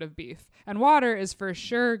single pound of beef. And water is for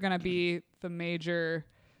sure going to be the major...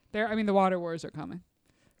 the water wars are coming.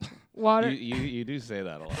 Water. You do say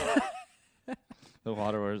that a lot. The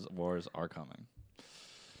water wars are coming.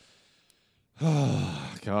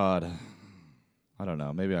 Oh, God. I don't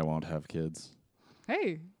know. Maybe I won't have kids.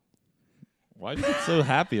 Hey. Why do you get so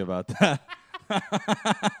happy about that?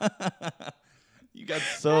 You got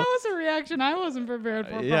so... That was a reaction I wasn't prepared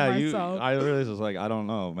for myself. I really was like, I don't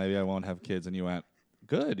know. Maybe I won't have kids. And you went,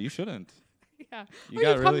 good, you shouldn't. Yeah. You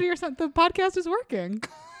got you've come to your son. The podcast is working.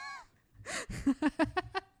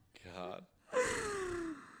 God.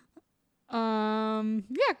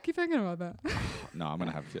 Yeah, keep thinking about that. No, I'm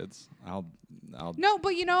gonna have kids. I'll. No,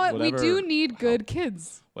 but you know what? We do need good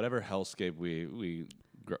kids. Whatever hellscape we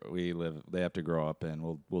live, they have to grow up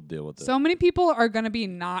in. We'll deal with it. So many people are gonna be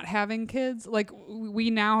not having kids. Like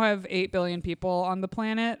we now have 8 billion people on the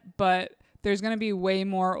planet, but there's gonna be way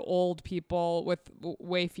more old people with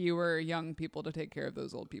way fewer young people to take care of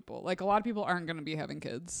those old people. Like a lot of people aren't gonna be having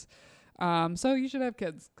kids. So you should have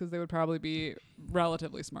kids because they would probably be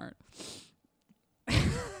relatively smart.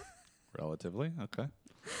 Relatively? Okay.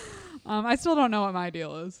 I still don't know what my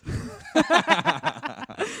deal is.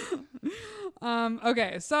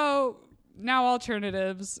 Okay, so now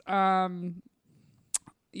alternatives.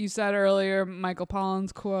 You said earlier Michael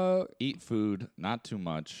Pollan's quote. Eat food, not too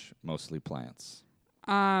much, mostly plants.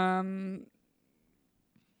 Michael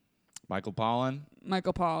Pollan.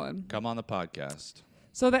 Come on the podcast.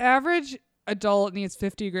 So the average adult needs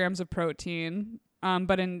 50 grams of protein.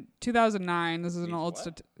 But in 2009, this is an old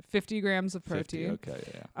 50 grams of protein. 50, okay,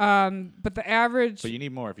 yeah. But the average... But you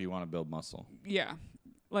need more if you want to build muscle. Yeah.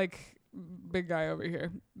 Like, big guy over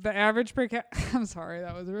here. The average per I'm sorry,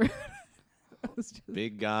 that was rude. That was just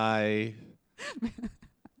big guy,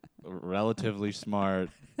 relatively smart.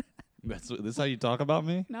 This is how you talk about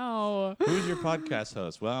me? No. Who's your podcast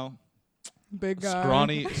host? Well, big guy.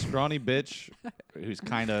 Scrawny bitch who's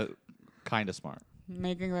kind of smart.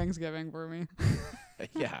 Making Thanksgiving for me.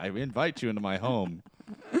 Yeah, I invite you into my home.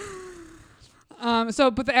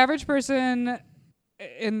 But the average person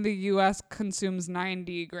in the U.S. consumes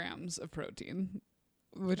 90 grams of protein,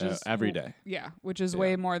 which is every day. Yeah, which is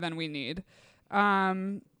way more than we need.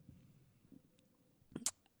 But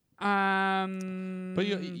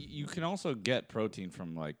you can also get protein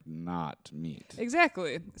from like not meat.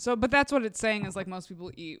 Exactly. So, but that's what it's saying is like most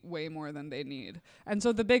people eat way more than they need. And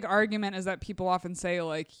so the big argument is that people often say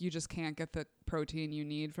like you just can't get the protein you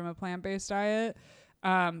need from a plant-based diet.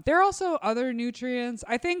 There are also other nutrients.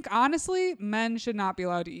 I think honestly, men should not be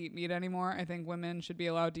allowed to eat meat anymore. I think women should be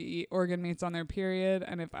allowed to eat organ meats on their period.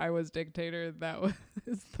 And if I was dictator, that was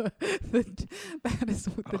that is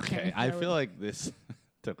what the okay. I feel like this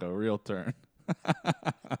took a real turn.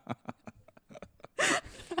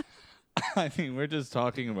 I mean, we're just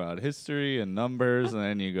talking about history and numbers, and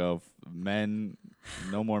then you go, men,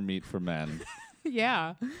 no more meat for men.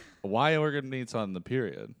 Yeah. Why organ meats on the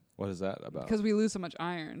period? What is that about? Because we lose so much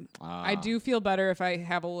iron. I do feel better if I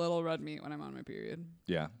have a little red meat when I'm on my period.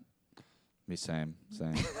 Yeah. Me same.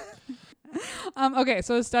 Okay,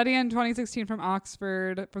 so a study in 2016 from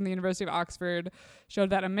the University of Oxford, showed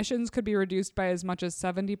that emissions could be reduced by as much as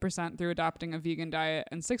 70% through adopting a vegan diet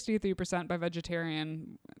and 63% by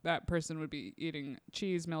vegetarian. That person would be eating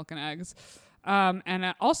cheese, milk, and eggs.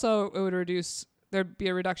 And also it would reduce. There'd be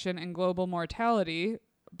a reduction in global mortality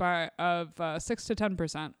of 6 to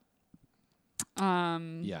 10%.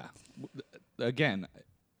 Yeah. Again,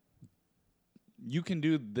 you can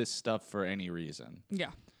do this stuff for any reason.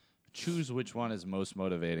 Yeah. Choose which one is most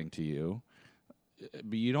motivating to you.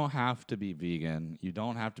 But you don't have to be vegan. You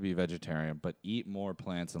don't have to be vegetarian, but eat more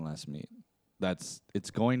plants and less meat.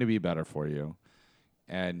 It's going to be better for you,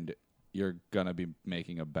 and you're going to be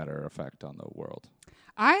making a better effect on the world.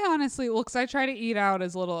 I honestly, because I try to eat out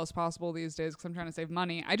as little as possible these days because I'm trying to save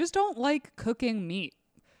money. I just don't like cooking meat.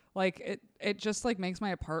 Like it just like makes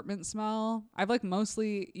my apartment smell. I've like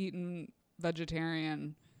mostly eaten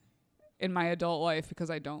vegetarian in my adult life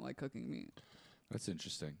because I don't like cooking meat. That's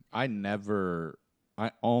interesting.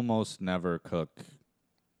 I almost never cook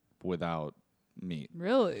without meat.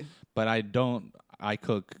 Really? But I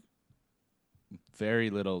cook very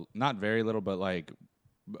little, not very little, but like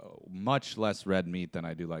much less red meat than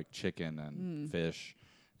I do like chicken and fish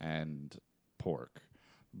and pork.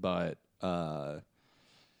 But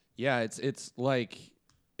yeah, it's like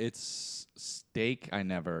steak I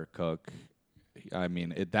never cook. I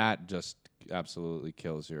mean, that just absolutely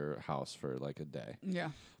kills your house for like a day. Yeah.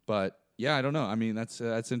 But yeah, I don't know. I mean, that's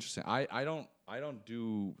interesting. I don't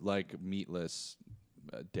do like meatless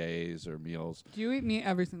days or meals. Do you eat meat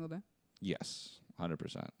every single day? Yes,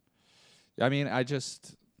 100%. I mean,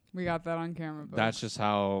 We got that on camera. Folks. That's just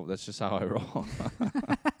how I roll.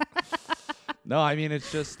 No, I mean,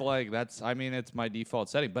 it's just like it's my default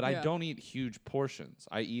setting. But I don't eat huge portions.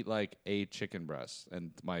 I eat like a chicken breast,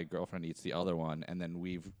 and my girlfriend eats the other one, and then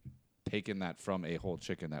we've taken that from a whole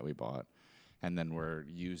chicken that we bought, and then we're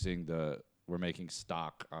making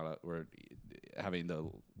stock we're having the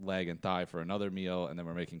leg and thigh for another meal, and then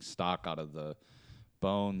we're making stock out of the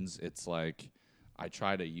bones. It's like I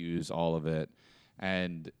try to use all of it,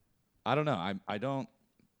 and I don't know.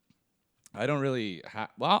 I don't really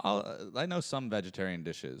I know some vegetarian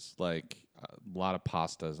dishes, like a lot of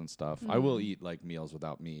pastas and stuff. I will eat like meals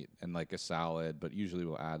without meat and like a salad, but usually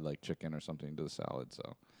we'll add like chicken or something to the salad.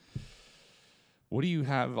 So what do you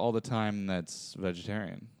have all the time that's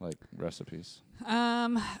vegetarian, like recipes?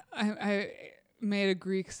 I made a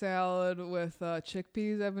Greek salad with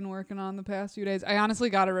chickpeas I've been working on the past few days. I honestly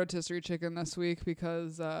got a rotisserie chicken this week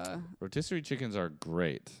because rotisserie chickens are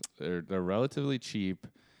great. They're relatively cheap.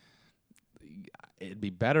 It'd be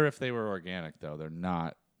better if they were organic, though. They're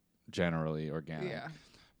not generally organic. Yeah.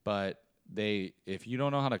 But if you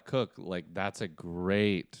don't know how to cook, like that's a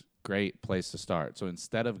great place to start. So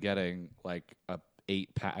instead of getting like a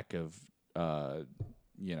 8-pack of, or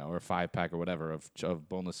 5-pack or whatever of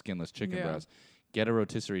boneless, skinless chicken breast, get a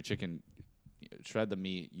rotisserie chicken, shred the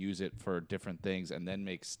meat, use it for different things, and then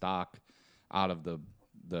make stock out of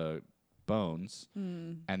the bones,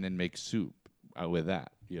 and then make soup with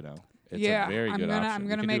that. It's a very good option. I'm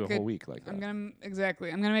gonna make do a whole week like that. I'm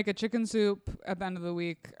gonna make a chicken soup at the end of the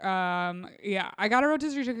week. I got a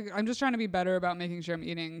rotisserie chicken. I'm just trying to be better about making sure I'm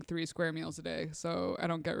eating 3 square meals a day, so I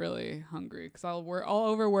don't get really hungry. Because I'll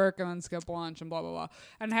overwork and then skip lunch and blah blah blah.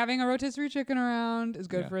 And having a rotisserie chicken around is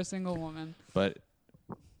good for a single woman. But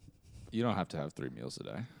you don't have to have 3 meals a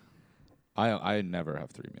day. I never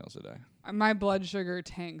have 3 meals a day. My blood sugar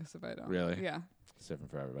tanks if I don't. Really? Yeah. It's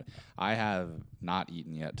different for everybody. I have not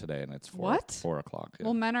eaten yet today, and it's 4 o'clock. Yeah.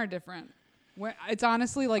 Well, men are different. It's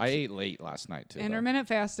honestly like I ate late last night too. Intermittent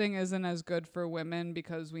fasting isn't as good for women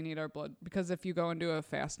because we need our blood. Because if you go into a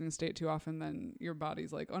fasting state too often, then your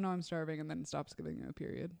body's like, oh no, I'm starving, and then it stops giving you a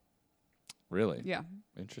period. Really? Yeah.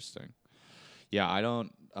 Interesting. Yeah, I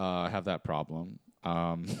don't have that problem.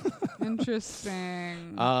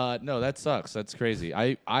 Interesting. No, that sucks. That's crazy.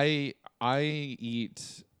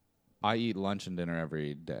 I eat lunch and dinner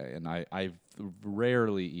every day, and I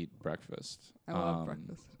rarely eat breakfast. I love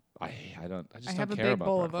breakfast. I don't have don't a care big about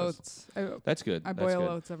bowl breakfast. of oats. That's good. I boil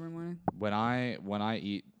oats every morning. When I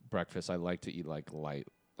eat breakfast, I like to eat like light,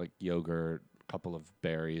 like yogurt, a couple of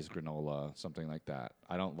berries, granola, something like that.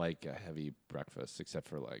 I don't like a heavy breakfast except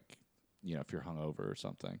for like, if you're hungover or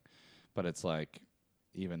something. But it's like,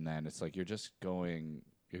 even then, it's like you're just gonna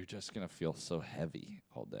feel so heavy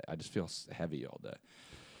all day. I just feel heavy all day.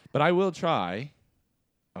 But I will try.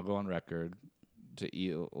 I'll go on record to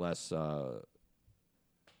eat less. I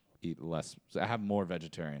have more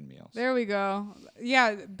vegetarian meals. There we go.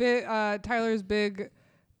 Yeah, Tyler's big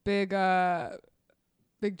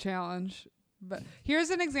challenge. But here's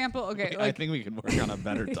an example. Okay, I think we can work on a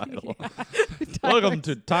better title. Welcome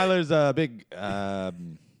to Tyler's big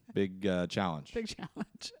challenge. Big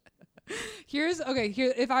challenge. Here,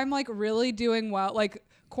 if I'm like really doing well, like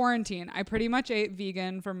quarantine, I pretty much ate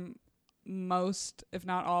vegan from most, if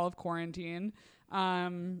not all, of quarantine.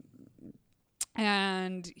 And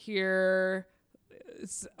here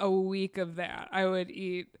is a week of that. I would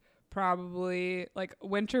eat probably like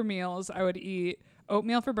winter meals. I would eat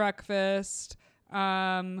oatmeal for breakfast,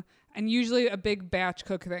 and usually a big batch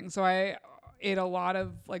cook thing. So I ate a lot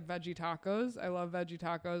of like veggie tacos. I love veggie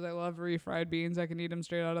tacos. I love refried beans. I can eat them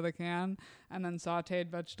straight out of the can, and then sauteed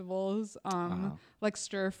vegetables, like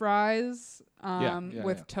stir fries,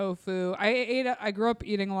 with tofu. I grew up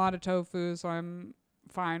eating a lot of tofu, so I'm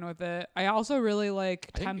fine with it. I also really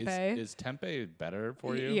like tempeh. Is tempeh better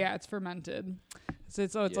for you? Yeah, it's fermented. So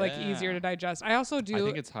it's like easier to digest. I also do. I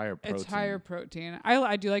think it's higher protein. It's higher protein.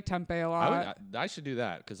 I do like tempeh a lot. I should do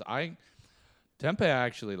that because tempeh I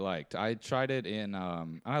actually liked. I tried it in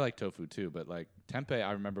I like tofu too, but like tempeh,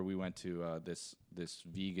 I remember we went to this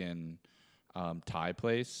vegan Thai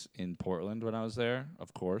place in Portland when I was there,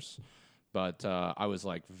 of course. But I was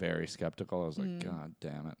like very skeptical. I was like, God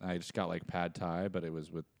damn it. I just got like pad Thai, but it was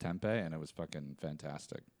with tempeh and it was fucking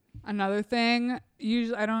fantastic. Another thing,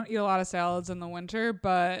 usually I don't eat a lot of salads in the winter,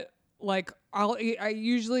 but like I'll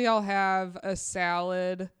have a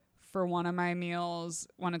salad for one of my meals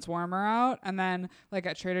when it's warmer out, and then like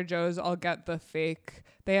at Trader Joe's I'll get the fake.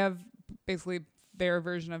 They have basically their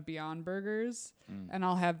version of Beyond Burgers, and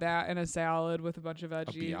I'll have that in a salad with a bunch of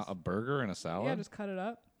veggies. A burger in a salad? Yeah, just cut it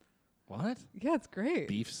up. What? Yeah, it's great.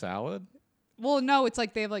 Beef salad? Well, no, it's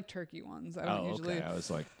like they have like turkey ones. I don't usually. Okay. I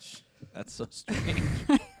was like, that's so strange.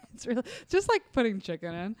 It's just like putting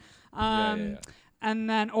chicken in. Yeah. And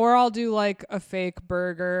then, or I'll do like a fake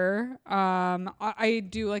burger. I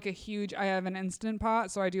do like I have an Instant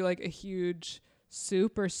Pot, so I do like a huge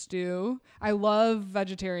soup or stew. I love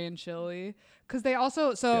vegetarian chili because they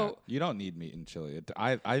also, you don't need meat in chili.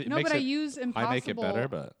 I use Impossible. I make it better,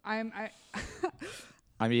 but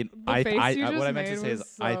I mean, what I meant to say is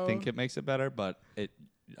so I think it makes it better, but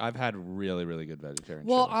I've had really, really good vegetarian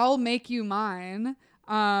Well, chili. I'll make you mine.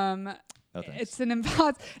 No, it's an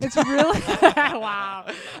impossible. It's really wow.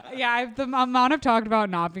 Yeah, the amount I've talked about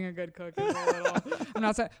not being a good cook is a little. I'm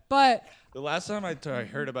not saying, but the last time I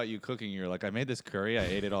heard about you cooking, you're like, I made this curry. I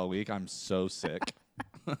ate it all week. I'm so sick.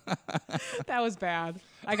 That was bad.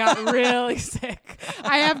 I got really sick.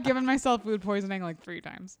 I have given myself food poisoning like 3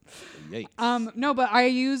 times. Yikes. No, but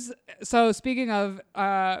speaking of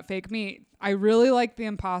fake meat, I really like the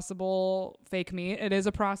Impossible fake meat. It is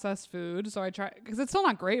a processed food, so I try because it's still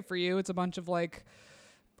not great for you. It's a bunch of like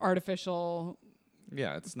artificial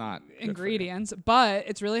it's not ingredients, but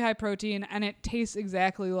it's really high protein and it tastes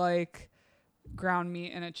exactly like ground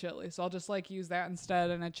meat in a chili. So I'll just like use that instead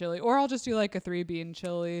in a chili, or I'll just do like a 3-bean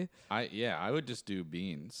chili. I would just do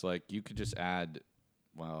beans. Like you could just add,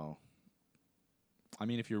 I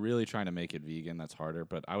mean, if you're really trying to make it vegan, that's harder,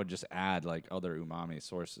 but I would just add like other umami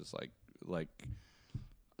sources like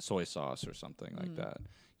soy sauce or something like that,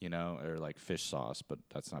 or like fish sauce, but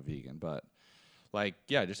that's not vegan. But like,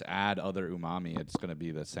 just add other umami. It's going to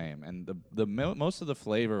be the same. And the most of the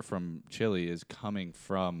flavor from chili is coming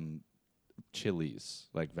from chilies,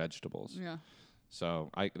 like vegetables. Yeah.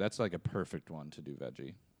 So that's like a perfect one to do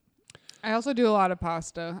veggie. I also do a lot of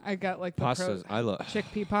pasta. I get like the Pastas. I love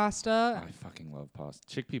chickpea pasta. I fucking love pasta.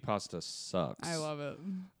 Chickpea pasta sucks. I love it.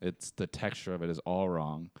 It's the texture of it is all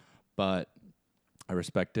wrong, but I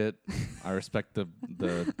respect it. I respect the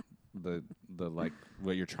like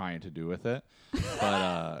what you're trying to do with it, but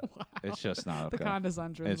Wow. it's just not okay. The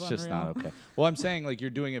condescension. It's just not okay. Well, I'm saying like you're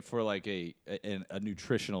doing it for like a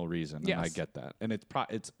nutritional reason, and I get that, and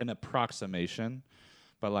it's an approximation,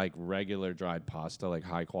 but like regular dried pasta, like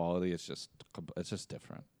high quality, it's just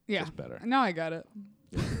different. Yeah, it's just better. No, I got it.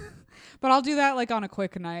 But I'll do that like on a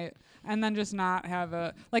quick night, and then just not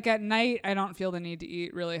have like at night. I don't feel the need to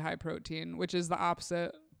eat really high protein, which is the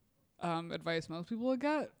opposite advice most people would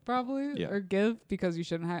get probably or give, because you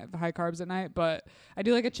shouldn't have high carbs at night. But I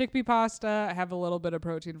do like a chickpea pasta. I have a little bit of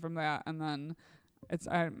protein from that, and then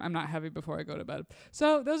I'm not heavy before I go to bed.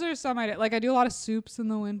 So those are some ideas. Like I do a lot of soups in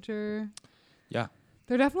the winter. Yeah.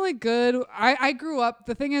 They're definitely good. I grew up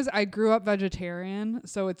vegetarian,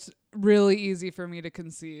 so it's really easy for me to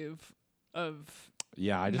conceive of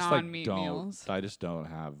non-meat meals. I just don't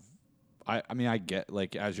have. I mean, I get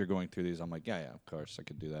like as you're going through these, I'm like, yeah, of course I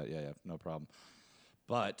could do that. Yeah, no problem.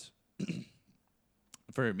 But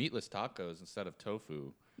for meatless tacos instead of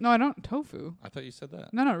tofu. No, I don't tofu. I thought you said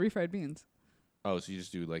that. No, refried beans. Oh, so you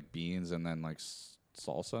just do like beans and then like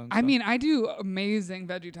salsa? I mean, I do amazing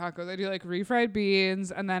veggie tacos. I do like refried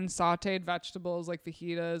beans and then sauteed vegetables like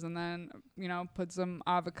fajitas, and then put some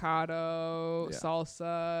avocado,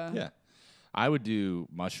 salsa. Yeah. I would do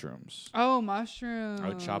mushrooms. Oh, mushrooms. I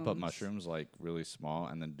would chop up mushrooms like really small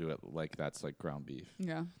and then do it like that's like ground beef.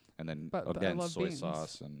 Yeah. And then But I again love soy beans.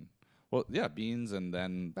 sauce and beans and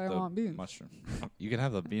then But I the want beans. mushroom. You can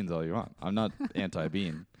have the beans all you want. I'm not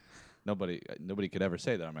anti-bean. Nobody could ever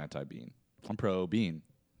say that I'm anti-bean. I'm pro-bean.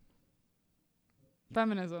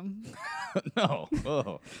 Feminism. No.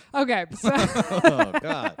 Oh. Okay. So Oh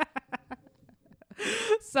God.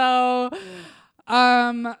 So,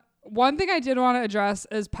 one thing I did want to address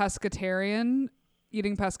is eating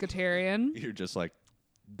pescatarian. You're just like,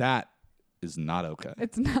 that is not okay.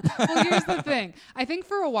 It's not. Well, here's the thing. I think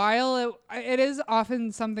for a while, it is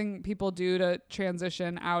often something people do to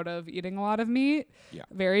transition out of eating a lot of meat. Yeah.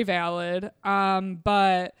 Very valid.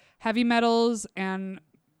 But heavy metals and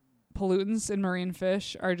pollutants in marine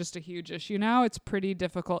fish are just a huge issue now. It's pretty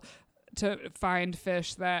difficult to find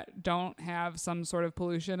fish that don't have some sort of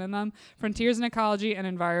pollution in them. Frontiers in Ecology and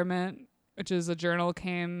Environment, which is a journal,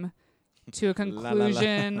 came to a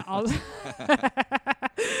conclusion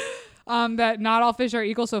that not all fish are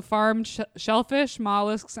equal. So farmed shellfish,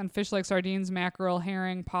 mollusks, and fish like sardines, mackerel,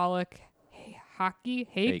 herring, pollock,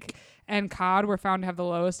 hake, and cod were found to have the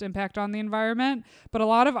lowest impact on the environment. But a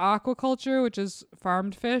lot of aquaculture, which is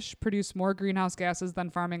farmed fish, produce more greenhouse gases than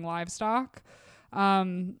farming livestock.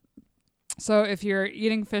 So if you're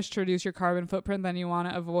eating fish to reduce your carbon footprint, then you want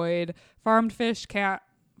to avoid farmed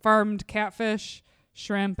catfish,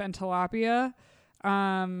 shrimp, and tilapia.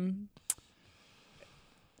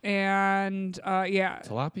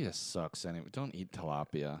 Tilapia sucks anyway. Don't eat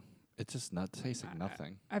tilapia. It just tastes like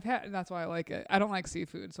nothing. That's why I like it. I don't like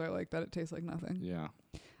seafood, so I like that it tastes like nothing. Yeah.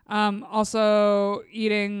 Also,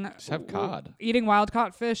 Just have cod. Eating wild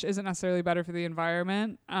caught fish isn't necessarily better for the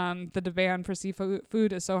environment. The demand for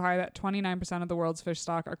seafood is so high that 29% of the world's fish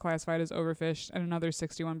stock are classified as overfished, and another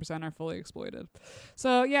 61% are fully exploited.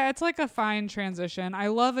 So yeah, it's like a fine transition. I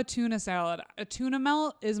love a tuna salad. A tuna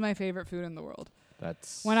melt is my favorite food in the world.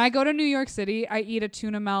 When I go to New York City, I eat a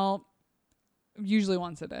tuna melt usually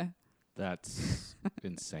once a day. That's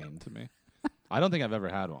insane to me. I don't think I've ever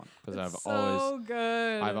had one because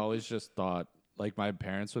I've always just thought like my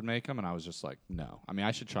parents would make them and I was just like, no. I mean,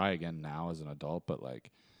 I should try again now as an adult, but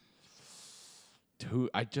like,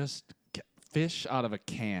 I just get fish out of a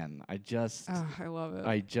can. I love it.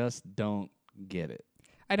 I just don't get it.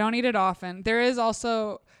 I don't eat it often. There is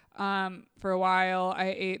also, for a while,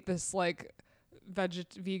 I ate this like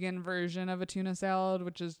vegan version of a tuna salad,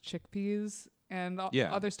 which is chickpeas and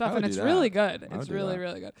other stuff, and it's really good. It's really,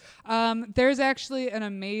 really good. There's actually an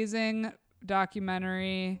amazing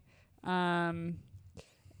documentary. I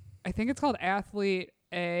think it's called Athlete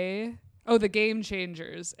A. Oh, The Game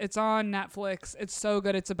Changers. It's on Netflix. It's so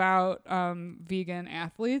good. It's about vegan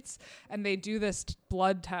athletes, and they do this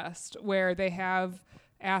blood test where they have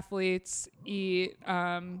athletes eat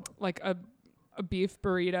like a beef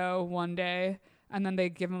burrito one day, and then they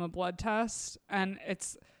give them a blood test, and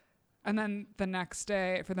then the next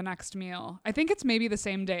day for the next meal, I think it's maybe the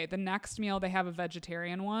same day, the next meal they have a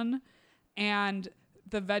vegetarian one, and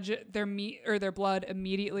their meat or their blood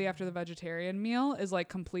immediately after the vegetarian meal is like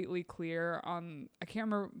completely clear on, I can't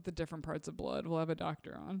remember the different parts of blood. We'll have a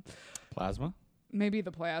doctor on. Plasma? Maybe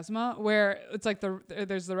the plasma, where it's like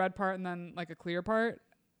there's the red part and then like a clear part.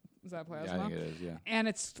 Is that plasma? Yeah, I think it is, yeah. And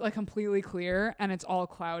it's like completely clear and it's all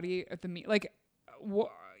cloudy at the meat. Like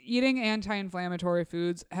eating anti-inflammatory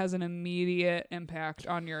foods has an immediate impact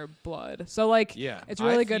on your blood. So like, it's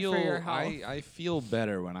really good for your health. I feel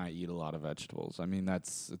better when I eat a lot of vegetables. I mean, it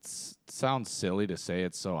sounds silly to say,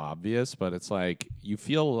 it's so obvious, but it's like you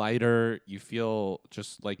feel lighter. You feel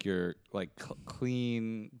just like you're like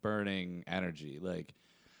clean burning energy. Like,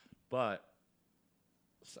 but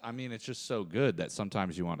I mean, it's just so good that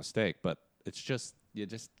sometimes you want a steak, but it's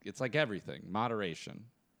like everything. Moderation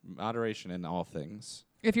in all things.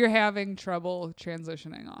 If you're having trouble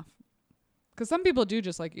transitioning off, because some people do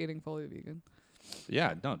just like eating fully vegan.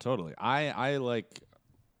 Yeah, no, totally. I like.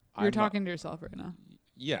 You're talking to yourself right now.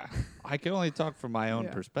 Yeah, I can only talk from my own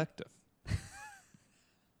perspective.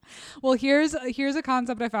 Well, here's a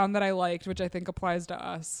concept I found that I liked, which I think applies to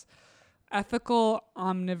us: ethical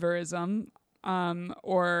omnivorism.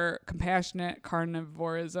 Or compassionate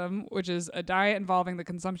carnivorism, which is a diet involving the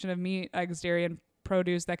consumption of meat, eggs, dairy, and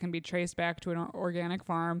produce that can be traced back to an organic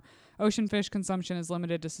farm. Ocean fish consumption is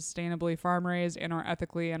limited to sustainably farm-raised and or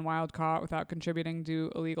ethically and wild-caught without contributing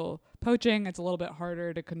to illegal poaching. It's a little bit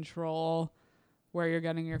harder to control where you're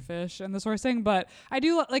getting your fish and the sourcing, but I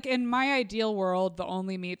do like, in my ideal world, the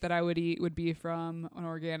only meat that I would eat would be from an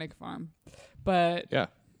organic farm. But yeah,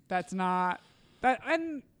 that's not that.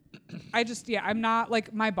 And I'm not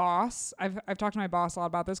like my boss. I've talked to my boss a lot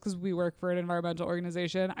about this because we work for an environmental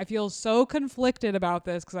organization. I feel so conflicted about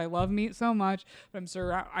this because I love meat so much, but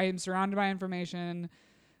I am surrounded by information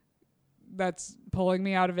that's pulling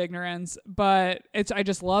me out of ignorance. But I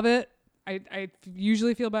just love it. I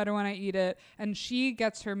usually feel better when I eat it. And she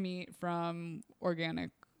gets her meat from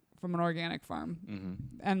an organic farm. Mm-hmm.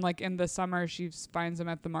 And like in the summer, she finds them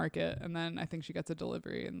at the market, and then I think she gets a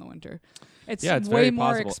delivery in the winter. It's way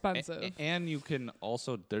more expensive. And you can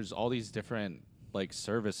also, there's all these different like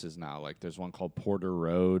services now. Like there's one called Porter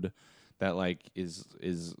Road that like is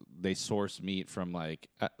they source meat from like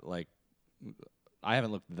I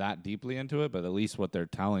haven't looked that deeply into it, but at least what they're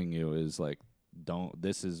telling you is like,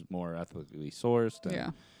 this is more ethically sourced.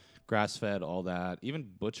 And grass-fed, all that. Even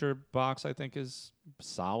Butcher Box, I think, is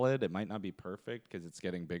solid. It might not be perfect because it's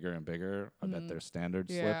getting bigger and bigger. I bet their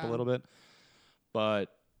standards slip a little bit.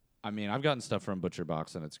 But, I mean, I've gotten stuff from Butcher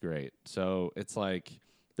Box, and it's great. So it's like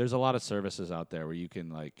there's a lot of services out there where you can,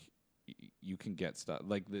 like, you can get stuff.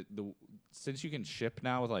 Like, since you can ship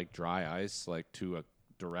now with, like, dry ice, like, to a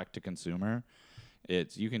direct-to-consumer,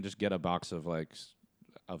 you can just get a box of,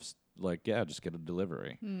 just get a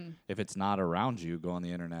delivery. If it's not around you, go on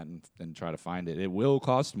the internet and try to find it. It will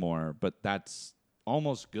cost more, but that's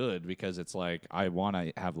almost good because it's like I want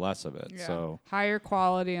to have less of it. So higher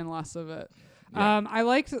quality and less of it. Yeah.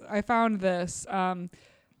 I found this.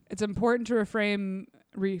 It's important to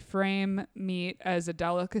reframe meat as a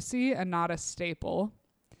delicacy and not a staple.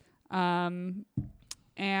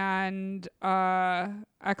 And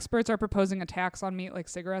experts are proposing a tax on meat like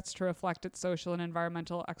cigarettes to reflect its social and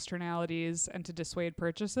environmental externalities and to dissuade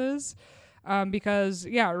purchases. Because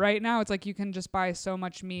right now it's like you can just buy so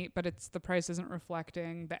much meat, but the price isn't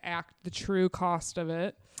reflecting the true cost of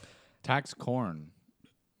it. Tax corn.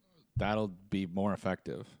 That'll be more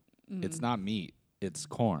effective. It's not meat. It's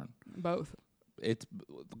corn. Both.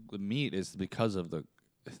 The meat is because of the,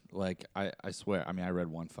 like, I swear, I mean, I read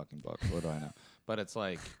one fucking book. What do I know? But it's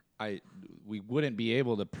like, we wouldn't be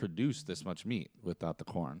able to produce this much meat without the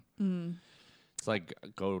corn. It's like,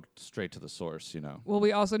 go straight to the source, you know? Well,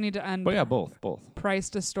 we also need to end both. Price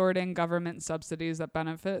distorting government subsidies that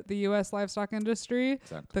benefit the U.S. livestock industry.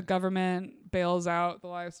 Exactly. The government bails out the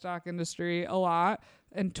livestock industry a lot.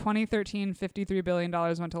 In 2013, $53 billion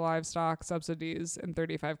went to livestock subsidies in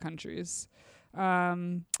 35 countries.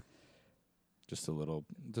 Just a little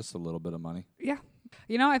bit of money. Yeah.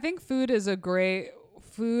 You know, I think food is a great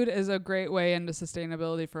way into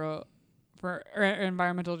sustainability for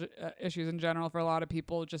environmental issues in general for a lot of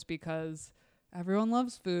people, just because everyone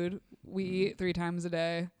loves food. We eat 3 times a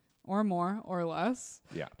day or more or less,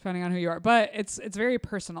 depending on who you are. But it's very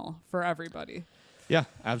personal for everybody. Yeah,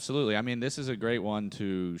 absolutely. I mean, this is a great one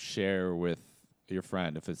to share with your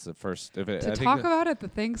friend if it's the first. Talk about at the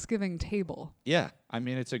Thanksgiving table. Yeah, I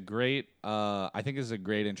mean, it's a great. I think it's a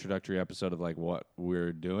great introductory episode of like what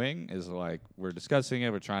we're doing is like we're discussing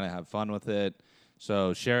it. We're trying to have fun with it.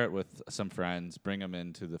 So share it with some friends. Bring them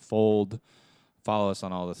into the fold. Follow us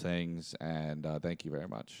on all the things, and thank you very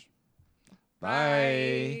much.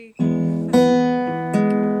 Bye.